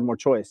think you'd have more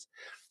choice.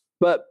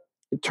 But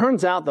it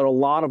turns out that a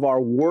lot of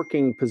our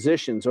working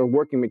positions or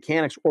working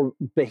mechanics or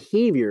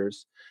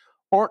behaviors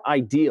aren't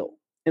ideal.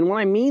 And when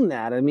I mean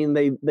that, I mean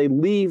they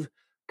leave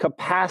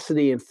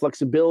capacity and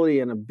flexibility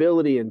and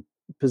ability and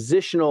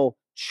positional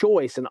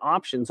choice and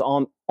options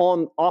on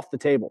off the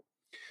table.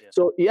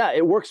 So yeah,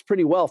 it works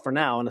pretty well for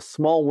now in a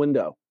small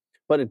window,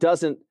 but it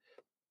doesn't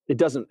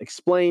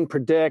explain,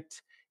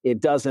 predict. It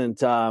doesn't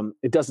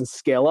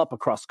scale up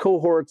across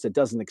cohorts. It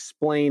doesn't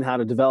explain how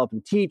to develop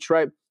and teach,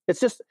 right?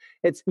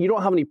 You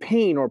don't have any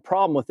pain or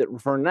problem with it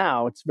for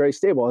now. It's very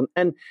stable.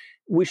 And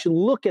we should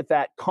look at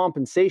that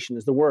compensation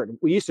as the word.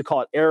 We used to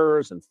call it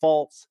errors and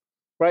faults,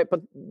 right?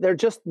 But they're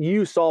just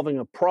you solving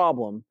a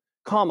problem,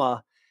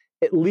 comma,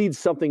 it leads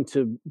something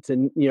to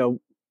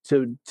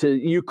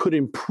you could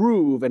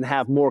improve and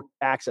have more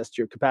access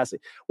to your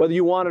capacity, whether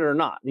you want it or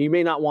not. You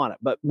may not want it,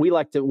 but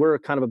we're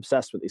kind of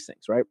obsessed with these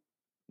things, right?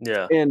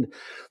 Yeah.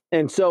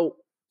 And so,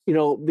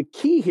 the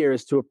key here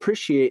is to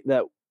appreciate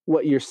that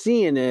what you're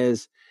seeing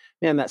is,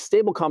 man, that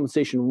stable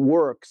compensation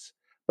works,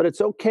 but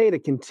it's okay to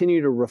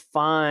continue to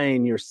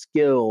refine your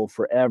skill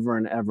forever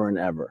and ever and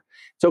ever.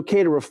 It's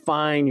okay to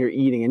refine your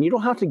eating, and you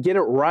don't have to get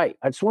it right.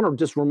 I just want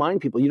to remind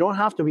people, you don't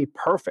have to be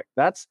perfect.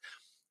 That's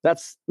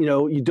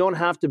you don't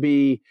have to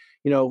be,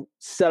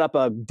 set up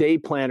a day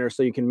planner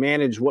so you can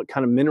manage what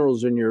kind of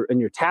minerals are in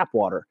your tap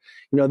water.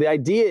 The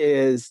idea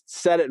is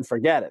set it and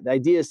forget it. The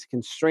idea is to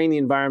constrain the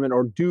environment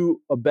or do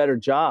a better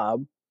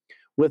job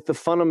with the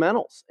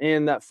fundamentals.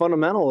 And that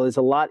fundamental is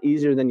a lot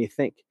easier than you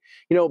think.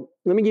 Let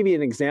me give you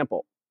an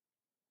example.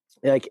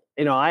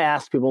 I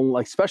ask people,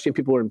 especially if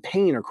people are in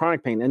pain or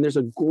chronic pain, and there's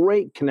a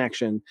great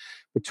connection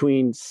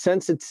between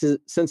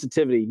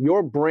sensitivity.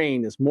 Your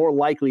brain is more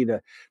likely to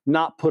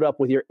not put up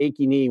with your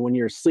achy knee when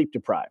you're sleep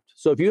deprived.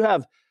 So if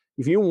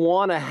you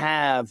want to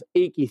have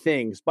achy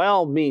things, by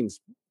all means,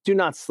 do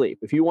not sleep.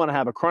 If you want to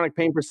have a chronic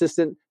pain,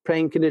 persistent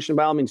pain condition,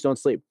 by all means, don't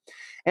sleep.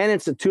 And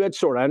it's a two-edged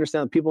sword. I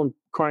understand that people in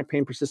chronic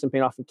pain, persistent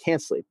pain often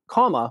can't sleep,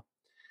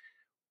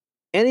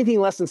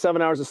 anything less than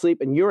 7 hours of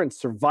sleep, and you're in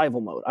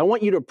survival mode. I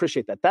want you to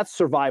appreciate that. That's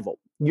survival.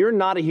 You're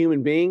not a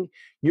human being.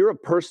 You're a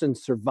person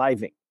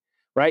surviving,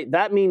 right?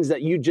 That means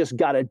that you just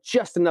got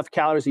just enough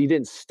calories that you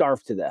didn't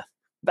starve to death.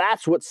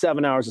 That's what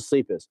 7 hours of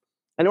sleep is.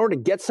 In order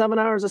to get 7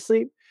 hours of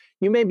sleep,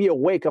 you may be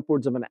awake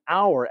upwards of an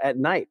hour at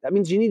night. That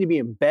means you need to be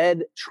in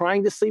bed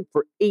trying to sleep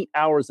for 8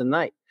 hours a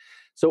night.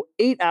 So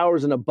 8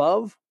 hours and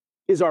above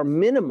is our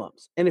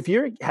minimums. And if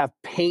you have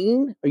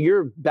pain or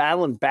you're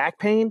battling back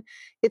pain,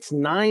 it's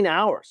 9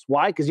 hours.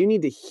 Why? Because you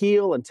need to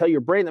heal and tell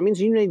your brain. That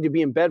means you need to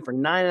be in bed for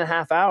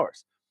 9.5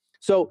 hours.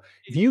 So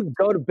if you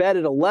go to bed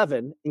at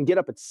 11 and get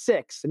up at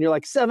 6 and you're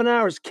like 7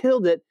 hours,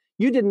 killed it,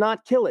 you did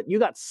not kill it. You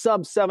got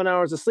sub 7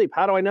 hours of sleep.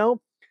 How do I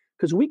know?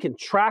 Because we can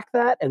track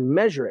that and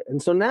measure it.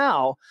 And so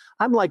now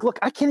I'm like, look,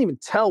 I can't even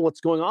tell what's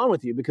going on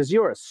with you because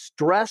you're a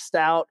stressed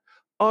out,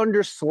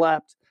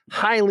 underslept,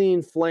 highly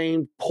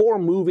inflamed, poor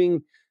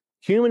moving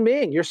human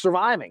being. You're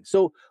surviving.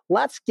 So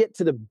let's get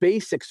to the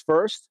basics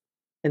first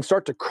and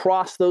start to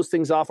cross those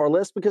things off our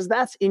list because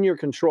that's in your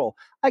control.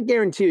 I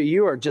guarantee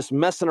you are just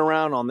messing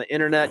around on the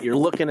internet. You're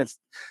looking at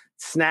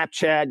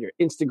Snapchat, your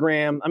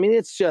Instagram. I mean,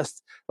 it's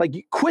just like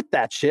you quit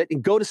that shit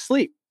and go to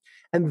sleep.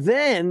 And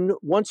then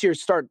once you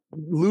start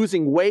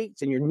losing weight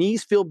and your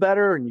knees feel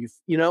better and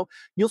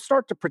you'll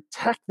start to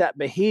protect that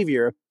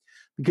behavior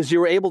because you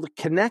were able to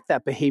connect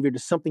that behavior to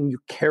something you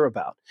care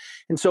about.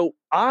 And so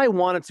I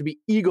want it to be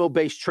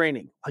ego-based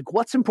training. Like,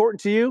 what's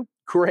important to you?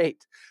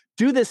 Great.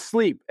 Do this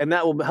sleep, and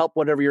that will help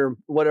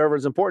whatever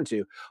is important to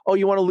you. Oh,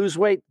 you want to lose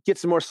weight? Get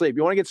some more sleep.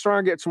 You want to get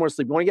stronger? Get some more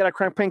sleep. You want to get out of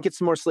chronic pain? Get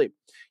some more sleep.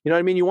 You know what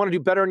I mean? You want to do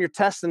better on your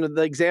test and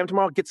the exam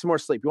tomorrow? Get some more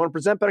sleep. You want to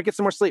present better? Get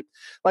some more sleep.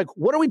 Like,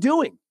 what are we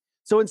doing?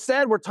 So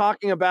instead, we're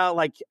talking about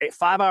like a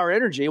 5-hour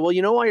energy. Well,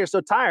 you know why you're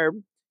so tired?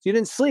 You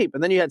didn't sleep.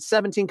 And then you had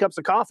 17 cups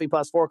of coffee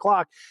past 4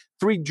 o'clock,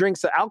 3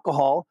 drinks of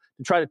alcohol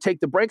to try to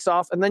take the brakes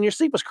off. And then your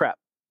sleep was crap.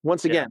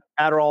 Once again,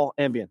 Adderall,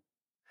 Ambien.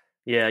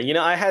 Yeah.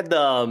 I had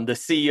the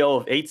CEO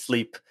of 8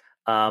 Sleep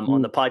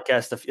on the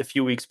podcast a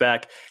few weeks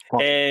back.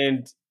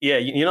 And yeah,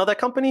 you know that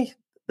company,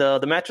 the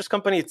mattress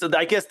company? So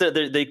I guess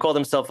they call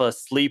themselves a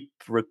sleep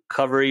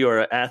recovery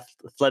or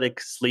athletic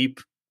sleep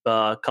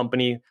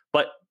company,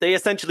 but they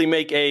essentially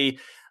make a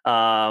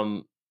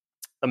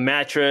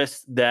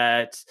mattress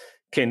that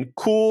can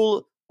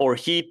cool or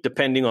heat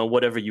depending on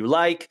whatever you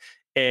like,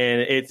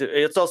 and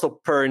it's also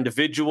per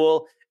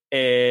individual,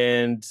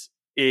 and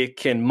it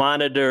can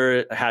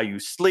monitor how you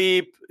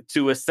sleep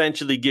to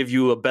essentially give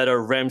you a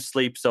better REM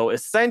sleep. So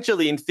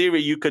essentially, in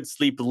theory, you could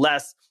sleep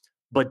less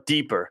but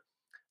deeper.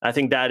 I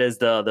think that is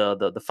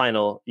the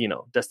final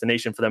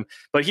destination for them.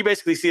 But he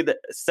basically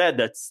said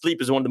that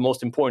sleep is one of the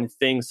most important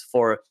things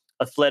for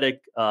athletic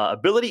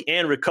ability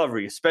and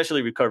recovery,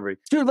 especially recovery.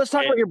 Dude, let's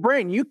talk about your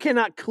brain. You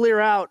cannot clear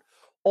out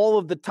all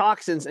of the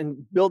toxins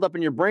and build up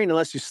in your brain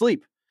unless you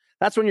sleep.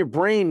 That's when your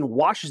brain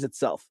washes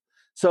itself.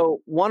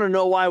 So want to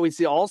know why we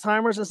see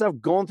Alzheimer's and stuff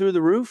going through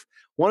the roof?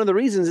 One of the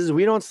reasons is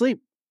we don't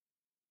sleep.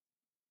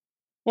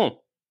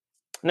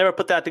 Never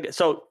put that together.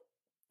 So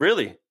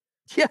really?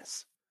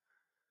 Yes.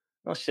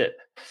 Oh, shit.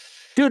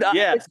 Dude,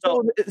 yeah.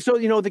 So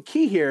the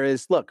key here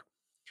is, look,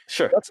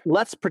 sure.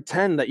 Let's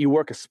pretend that you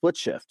work a split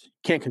shift. You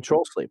can't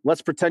control sleep.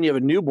 Let's pretend you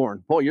have a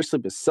newborn. Boy, your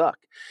sleep is suck.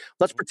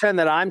 Let's pretend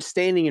that I'm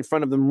standing in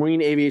front of the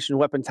Marine Aviation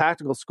Weapon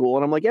Tactical School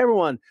and I'm like,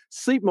 everyone,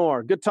 sleep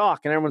more. Good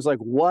talk. And everyone's like,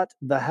 what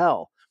the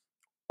hell?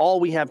 All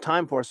we have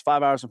time for is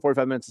 5 hours and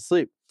 45 minutes of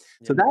sleep.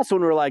 Yeah. So that's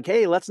when we're like,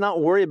 hey, let's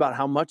not worry about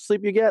how much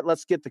sleep you get.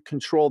 Let's get to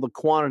control the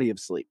quantity of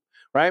sleep,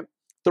 right?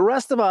 The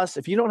rest of us,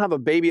 if you don't have a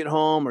baby at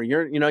home or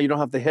you don't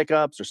have the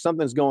hiccups or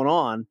something's going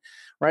on,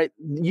 right?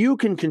 You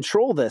can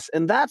control this.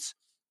 And that's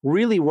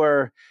really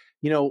where,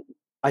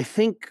 I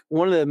think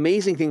one of the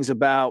amazing things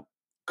about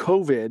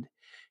COVID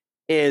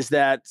is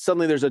that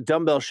suddenly there's a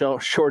dumbbell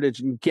shortage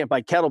and you can't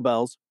buy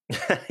kettlebells.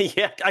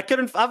 Yeah,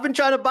 I've been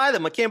trying to buy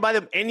them. I can't buy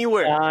them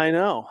anywhere. I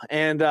know.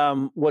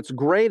 And what's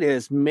great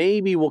is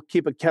maybe we'll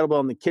keep a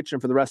kettlebell in the kitchen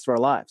for the rest of our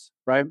lives,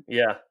 right?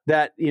 Yeah.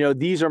 That,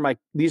 these are my,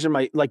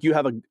 like you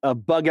have a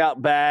bug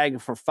out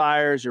bag for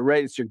fires. You're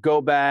ready. It's your go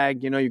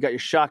bag. You got your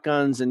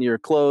shotguns and your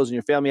clothes and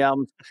your family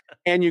albums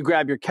and you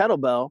grab your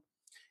kettlebell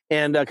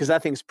and because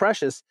that thing's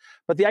precious.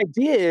 But the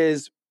idea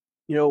is,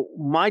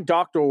 my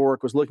doctoral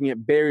work was looking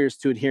at barriers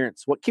to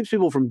adherence. What keeps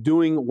people from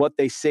doing what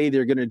they say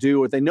they're going to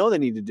do or they know they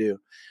need to do.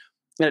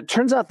 And it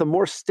turns out the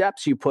more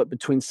steps you put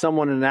between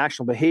someone and an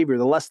actual behavior,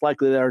 the less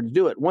likely they are to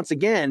do it. Once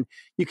again,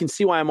 you can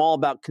see why I'm all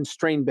about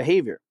constrained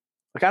behavior.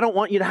 Like, I don't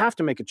want you to have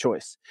to make a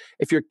choice.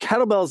 If your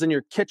kettlebell's in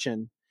your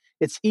kitchen,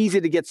 it's easy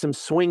to get some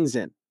swings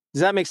in.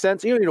 Does that make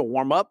sense? You don't need to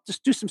warm up.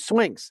 Just do some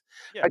swings.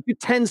 Yeah. I do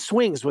 10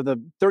 swings with a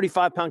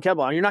 35-pound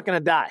kettlebell, and you're not going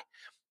to die,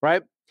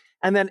 right?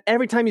 And then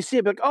every time you see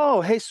it, be like,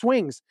 oh, hey,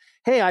 swings.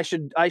 Hey, I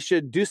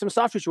should do some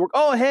soft tissue work.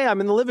 Oh, hey, I'm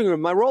in the living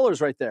room. My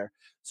roller's right there.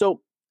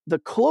 So the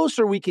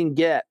closer we can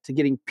get to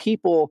getting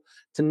people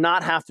to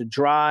not have to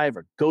drive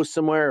or go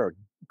somewhere or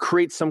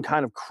create some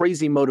kind of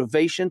crazy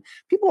motivation,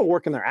 people are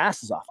working their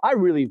asses off. I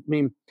really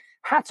mean,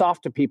 hats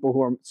off to people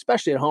who are,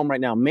 especially at home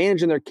right now,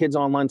 managing their kids'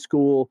 online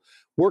school,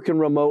 working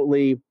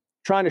remotely,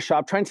 trying to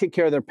shop, trying to take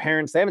care of their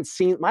parents. I have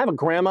a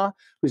grandma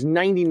who's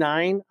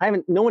 99.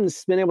 No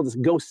one's been able to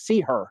go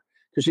see her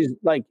because she's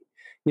like,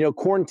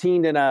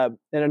 quarantined in a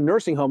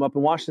nursing home up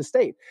in Washington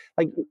State.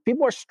 Like,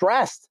 people are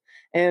stressed.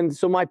 And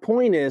so my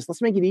point is,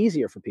 let's make it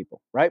easier for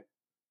people, right?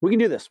 We can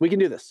do this. We can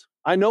do this.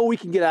 I know we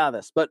can get out of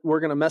this, but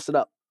we're going to mess it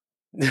up.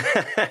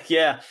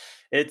 Yeah.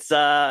 It's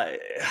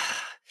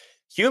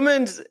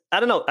humans. I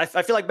don't know. I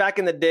feel like back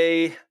in the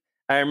day,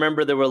 I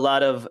remember there were a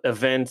lot of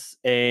events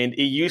and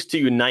it used to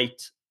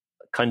unite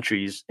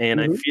countries.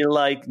 And I feel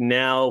like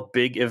now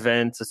big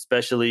events,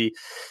 especially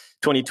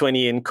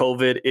 2020 and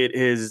COVID,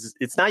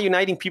 it's not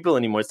uniting people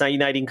anymore. It's not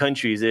uniting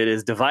countries. It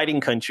is dividing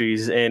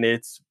countries and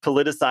it's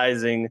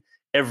politicizing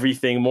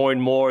everything more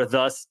and more,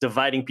 thus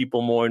dividing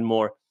people more and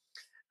more.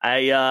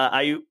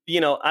 I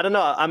don't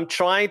know. I'm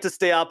trying to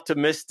stay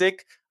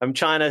optimistic. I'm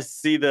trying to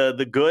see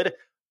the good,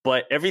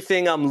 but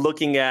everything I'm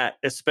looking at,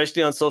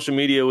 especially on social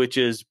media, which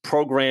is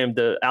programmed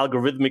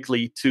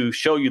algorithmically to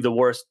show you the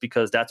worst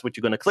because that's what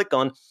you're going to click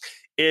on.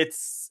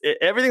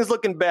 Everything's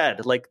looking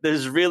bad. Like,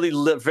 there's really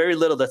very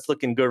little that's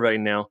looking good right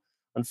now,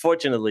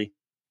 unfortunately.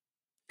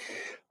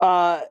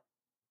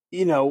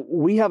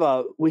 We have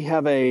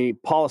a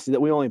policy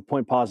that we only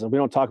point positive. We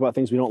don't talk about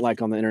things we don't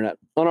like on the internet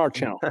on our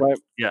channel, right?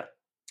 Yeah.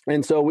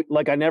 And so,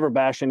 like, I never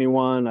bash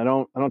anyone. I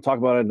don't talk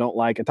about what I don't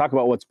like. I talk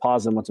about what's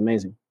positive, what's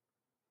amazing,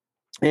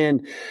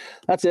 and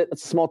that's it.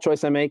 It's a small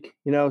choice I make,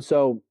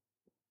 So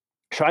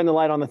shine the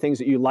light on the things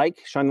that you like.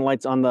 Shine the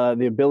lights on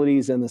the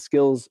abilities and the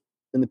skills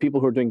and the people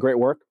who are doing great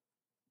work.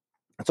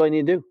 That's all you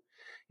need to do.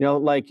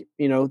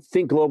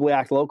 Think globally,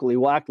 act locally.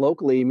 Well, act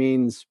locally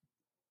means,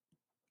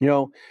 you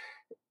know,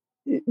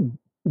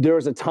 there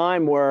was a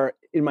time where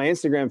in my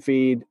Instagram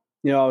feed,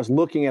 I was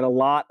looking at a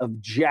lot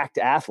of jacked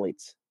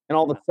athletes. And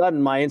all of a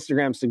sudden, my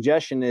Instagram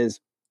suggestion is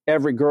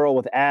every girl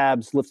with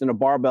abs lifting a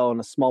barbell in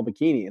a small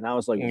bikini. And I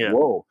was like, Yeah.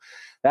 whoa,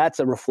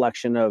 that's a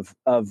reflection of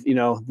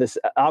this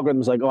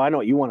algorithm is like, oh, I know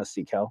what you want to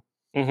see, Kel.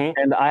 Mm-hmm.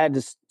 And I had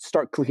to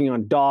start clicking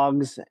on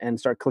dogs and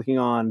start clicking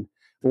on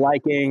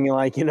liking,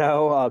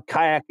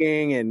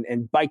 kayaking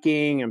and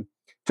biking. And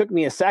it took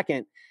me a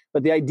second.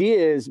 But the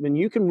idea is when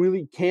you can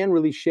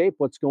really shape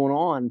what's going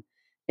on.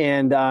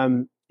 And,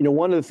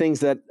 one of the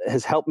things that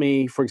has helped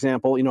me, for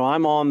example,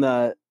 I'm on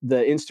the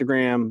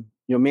Instagram,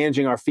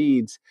 managing our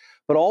feeds,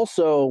 but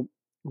also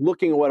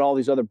looking at what all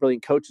these other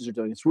brilliant coaches are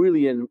doing. It's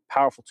really a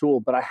powerful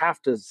tool, but I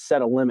have to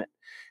set a limit.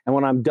 And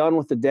when I'm done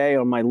with the day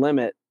on my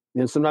limit,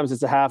 sometimes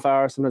it's a half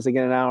hour, sometimes I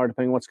get an hour,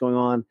 depending on what's going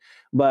on.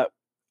 But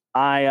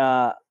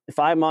if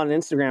I'm on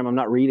Instagram, I'm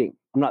not reading,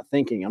 I'm not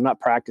thinking, I'm not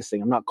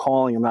practicing, I'm not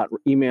calling, I'm not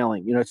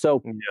emailing.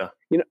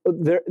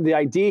 The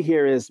idea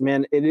here is,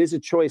 man, it is a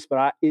choice,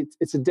 but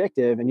it's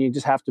addictive, and you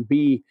just have to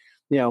be,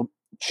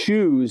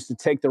 choose to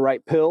take the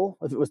right pill.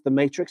 If it was the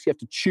Matrix, you have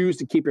to choose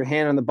to keep your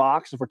hand on the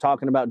box. If we're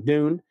talking about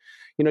Dune,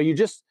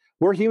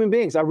 we're human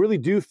beings. I really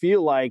do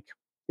feel like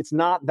it's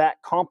not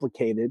that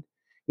complicated.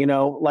 One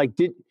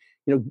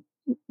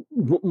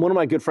of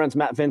my good friends,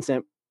 Matt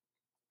Vincent,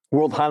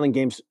 World Highland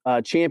Games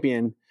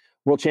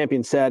world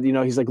champion, said,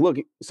 he's like, look,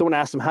 someone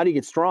asked him, how do you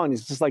get strong?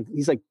 He's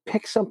like,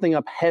 pick something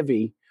up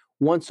heavy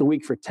once a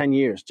week for 10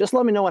 years. Just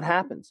let me know what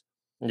happens.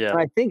 Yeah. And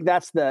I think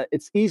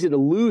it's easy to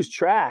lose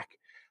track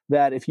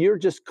that if you're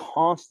just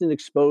constant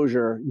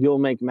exposure, you'll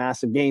make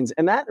massive gains.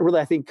 And that really,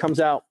 I think, comes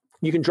out,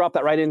 you can drop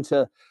that right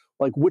into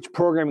like which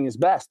programming is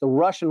best. The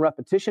rush and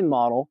repetition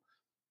model,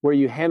 where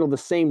you handle the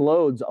same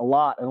loads a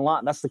lot and a lot.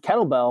 And that's the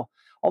kettlebell.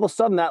 All of a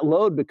sudden, that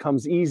load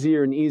becomes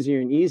easier and easier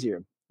and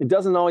easier. It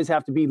doesn't always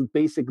have to be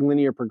basic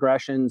linear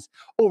progressions,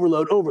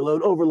 overload,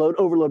 overload, overload,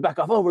 overload, back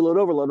off, overload,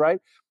 overload, right?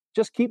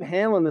 Just keep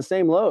handling the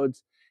same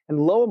loads. And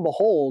lo and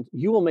behold,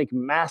 you will make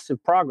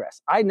massive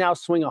progress. I now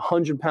swing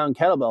 100-pound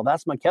kettlebell.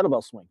 That's my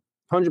kettlebell swing,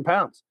 100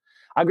 pounds.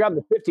 I grab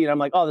the 50 and I'm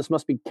like, oh, this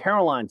must be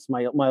Caroline's,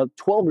 my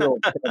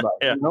 12-year-old kettlebell.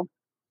 Yeah.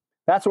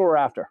 That's what we're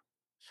after.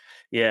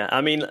 Yeah.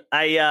 I mean,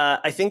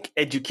 I think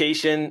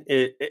education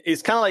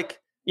is kind of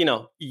like,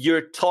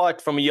 you're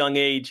taught from a young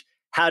age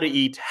how to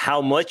eat,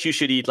 how much you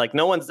should eat. Like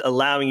no one's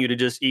allowing you to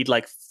just eat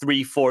like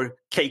 3-4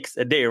 cakes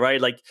a day, right?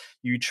 Like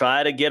you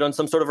try to get on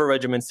some sort of a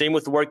regimen. Same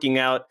with working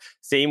out.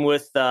 Same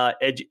with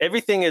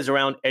everything is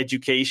around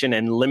education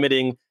and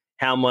limiting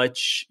how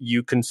much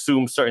you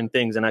consume certain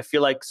things. And I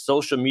feel like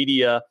social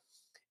media,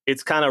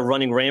 it's kind of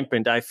running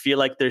rampant. I feel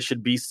like there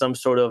should be some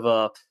sort of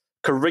a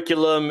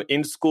curriculum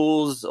in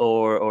schools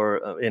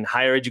or in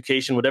higher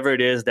education, whatever it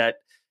is, that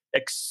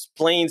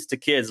explains to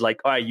kids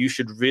like, all right, you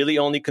should really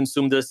only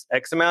consume this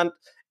X amount,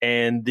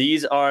 and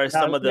these are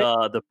some of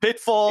the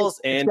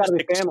pitfalls, and just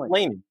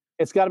explaining.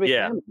 It's got to be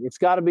family. It's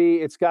got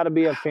to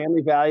be a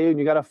family value, and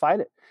you got to fight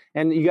it,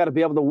 and you got to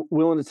be able to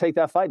willing to take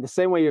that fight. The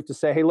same way you have to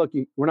say, hey, look,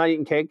 we're not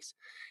eating cakes,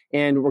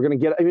 and we're going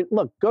to get. I mean,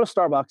 look, go to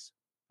Starbucks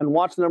and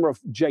watch the number of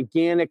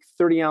gigantic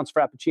 30-ounce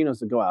frappuccinos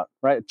that go out,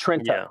 right?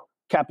 Trenta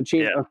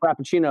cappuccino or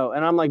frappuccino,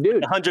 and I'm like,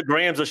 dude, 100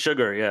 grams of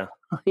sugar,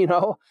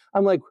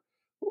 I'm like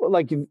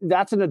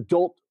that's an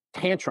adult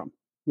tantrum.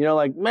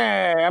 Like,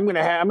 man, I'm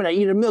gonna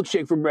eat a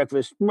milkshake for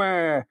breakfast.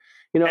 And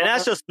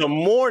that's just the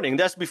morning.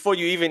 That's before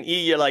you even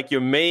eat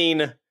your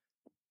main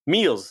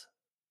meals.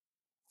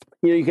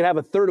 You can have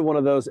a third of one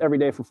of those every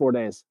day for 4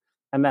 days,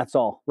 and that's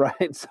all,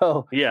 right?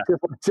 So yeah,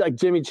 it's like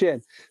Jimmy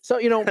Chin. So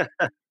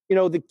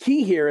the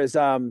key here is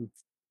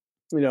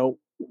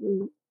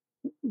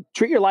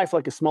treat your life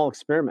like a small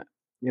experiment.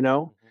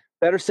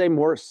 Better, same,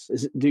 worse.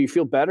 Do you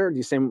feel better? Do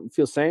you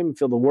feel same?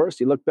 Feel the worst?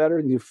 Do you look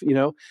better?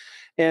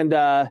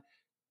 And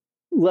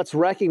let's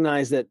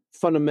recognize that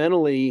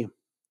fundamentally,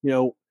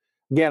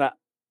 again,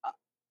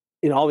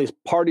 all these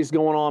parties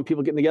going on,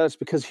 people getting together, it's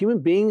because human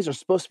beings are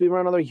supposed to be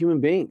around other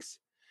human beings.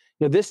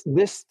 This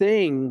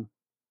thing,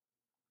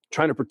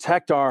 trying to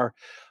protect our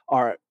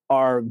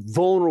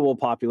vulnerable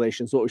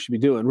populations, what we should be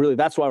doing. Really,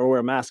 that's why we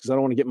wear masks, because I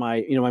don't want to get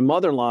my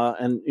mother-in-law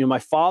and my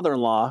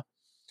father-in-law,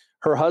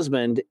 her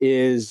husband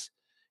is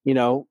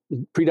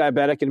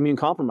pre-diabetic and immune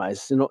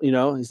compromised.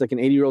 He's like an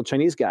 80-year-old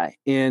Chinese guy.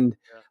 And,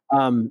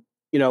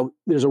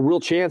 there's a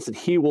real chance that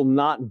he will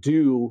not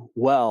do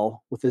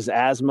well with his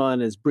asthma and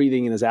his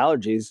breathing and his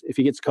allergies if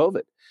he gets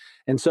COVID.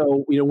 And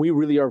so, we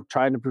really are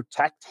trying to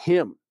protect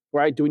him,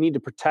 right? Do we need to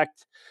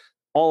protect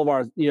all of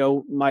our,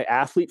 my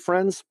athlete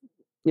friends?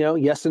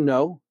 Yes and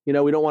no. We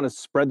don't want to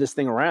spread this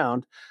thing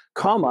around,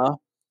 what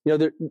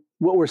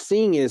we're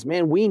seeing is,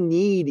 man, we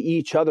need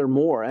each other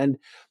more. And,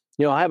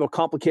 I have a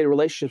complicated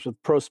relationship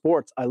with pro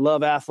sports. I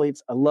love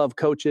athletes. I love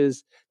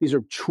coaches. These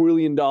are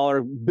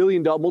trillion-dollar,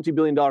 billion-dollar,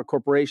 multi-billion-dollar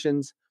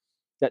corporations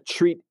that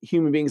treat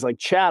human beings like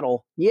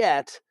chattel.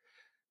 Yet,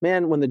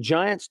 man, when the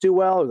Giants do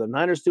well or the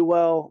Niners do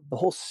well, the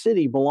whole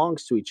city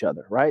belongs to each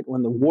other, right?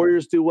 When the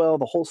Warriors do well,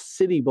 the whole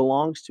city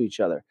belongs to each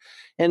other.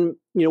 And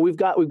we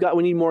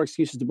need more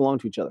excuses to belong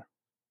to each other.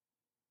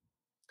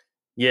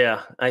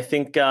 Yeah, I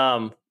think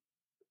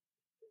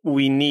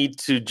we need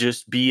to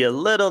just be a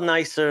little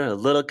nicer, a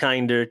little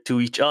kinder to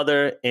each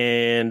other.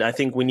 And I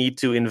think we need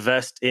to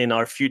invest in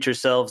our future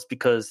selves,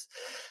 because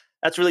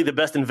that's really the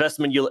best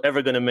investment you're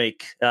ever going to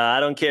make. I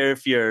don't care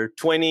if you're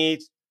 20,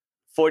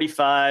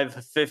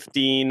 45,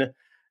 15.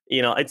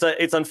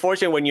 It's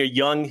unfortunate when you're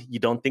young, you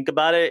don't think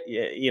about it.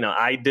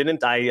 I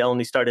didn't. I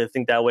only started to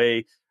think that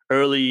way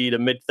early to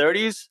mid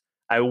 30s.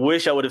 I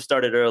wish I would have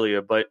started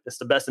earlier, but it's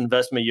the best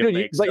investment you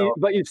make.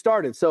 But you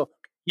started. So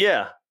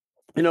yeah.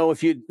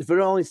 If you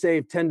only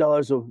saved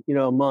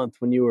 $10 a month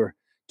when you were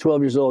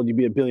 12 years old, you'd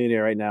be a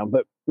billionaire right now.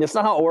 But that's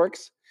not how it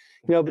works.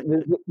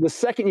 The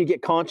second you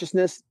get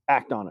consciousness,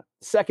 act on it.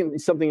 The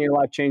second something in your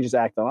life changes,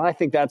 act on it. I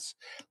think that's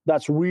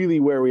really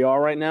where we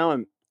are right now.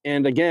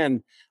 And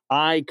again,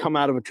 I come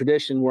out of a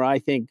tradition where I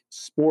think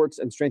sports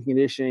and strength and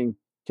conditioning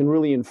can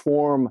really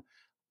inform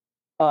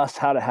us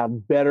how to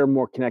have better,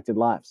 more connected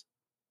lives.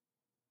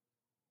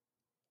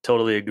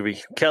 Totally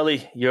agree.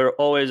 Kelly, you're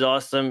always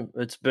awesome.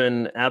 It's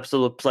been an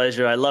absolute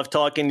pleasure. I love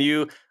talking to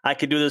you. I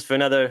could do this for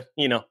another,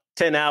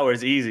 10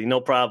 hours easy, no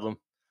problem.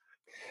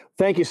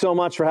 Thank you so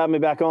much for having me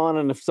back on.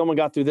 And if someone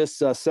got through this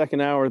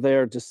second hour,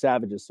 they're just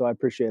savages. So I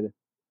appreciate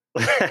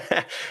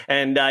it.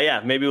 And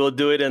maybe we'll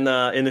do it in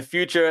the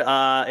future.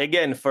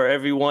 Again, for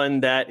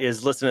everyone that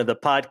is listening to the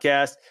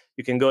podcast,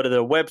 you can go to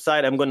their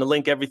website. I'm going to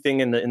link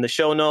everything in the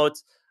show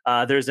notes.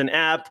 There's an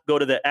app. Go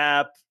to the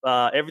app.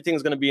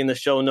 Everything's going to be in the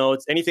show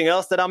notes. Anything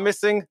else that I'm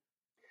missing?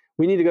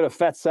 We need to go to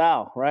Fat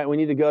Sal, right? We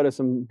need to go to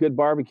some good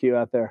barbecue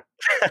out there.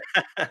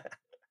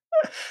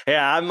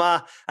 Yeah,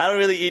 I don't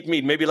really eat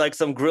meat. Maybe like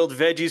some grilled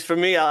veggies for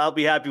me. I'll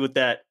be happy with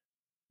that.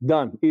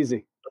 Done.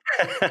 Easy.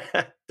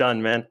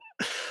 Done, man.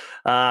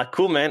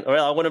 Cool, man.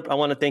 Well, I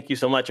want to thank you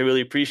so much. I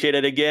really appreciate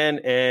it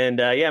again. And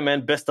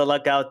man, best of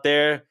luck out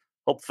there.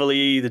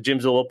 Hopefully the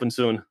gyms will open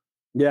soon.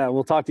 Yeah,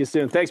 we'll talk to you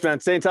soon. Thanks,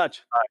 man. Stay in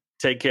touch. All right.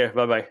 Take care.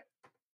 Bye-bye.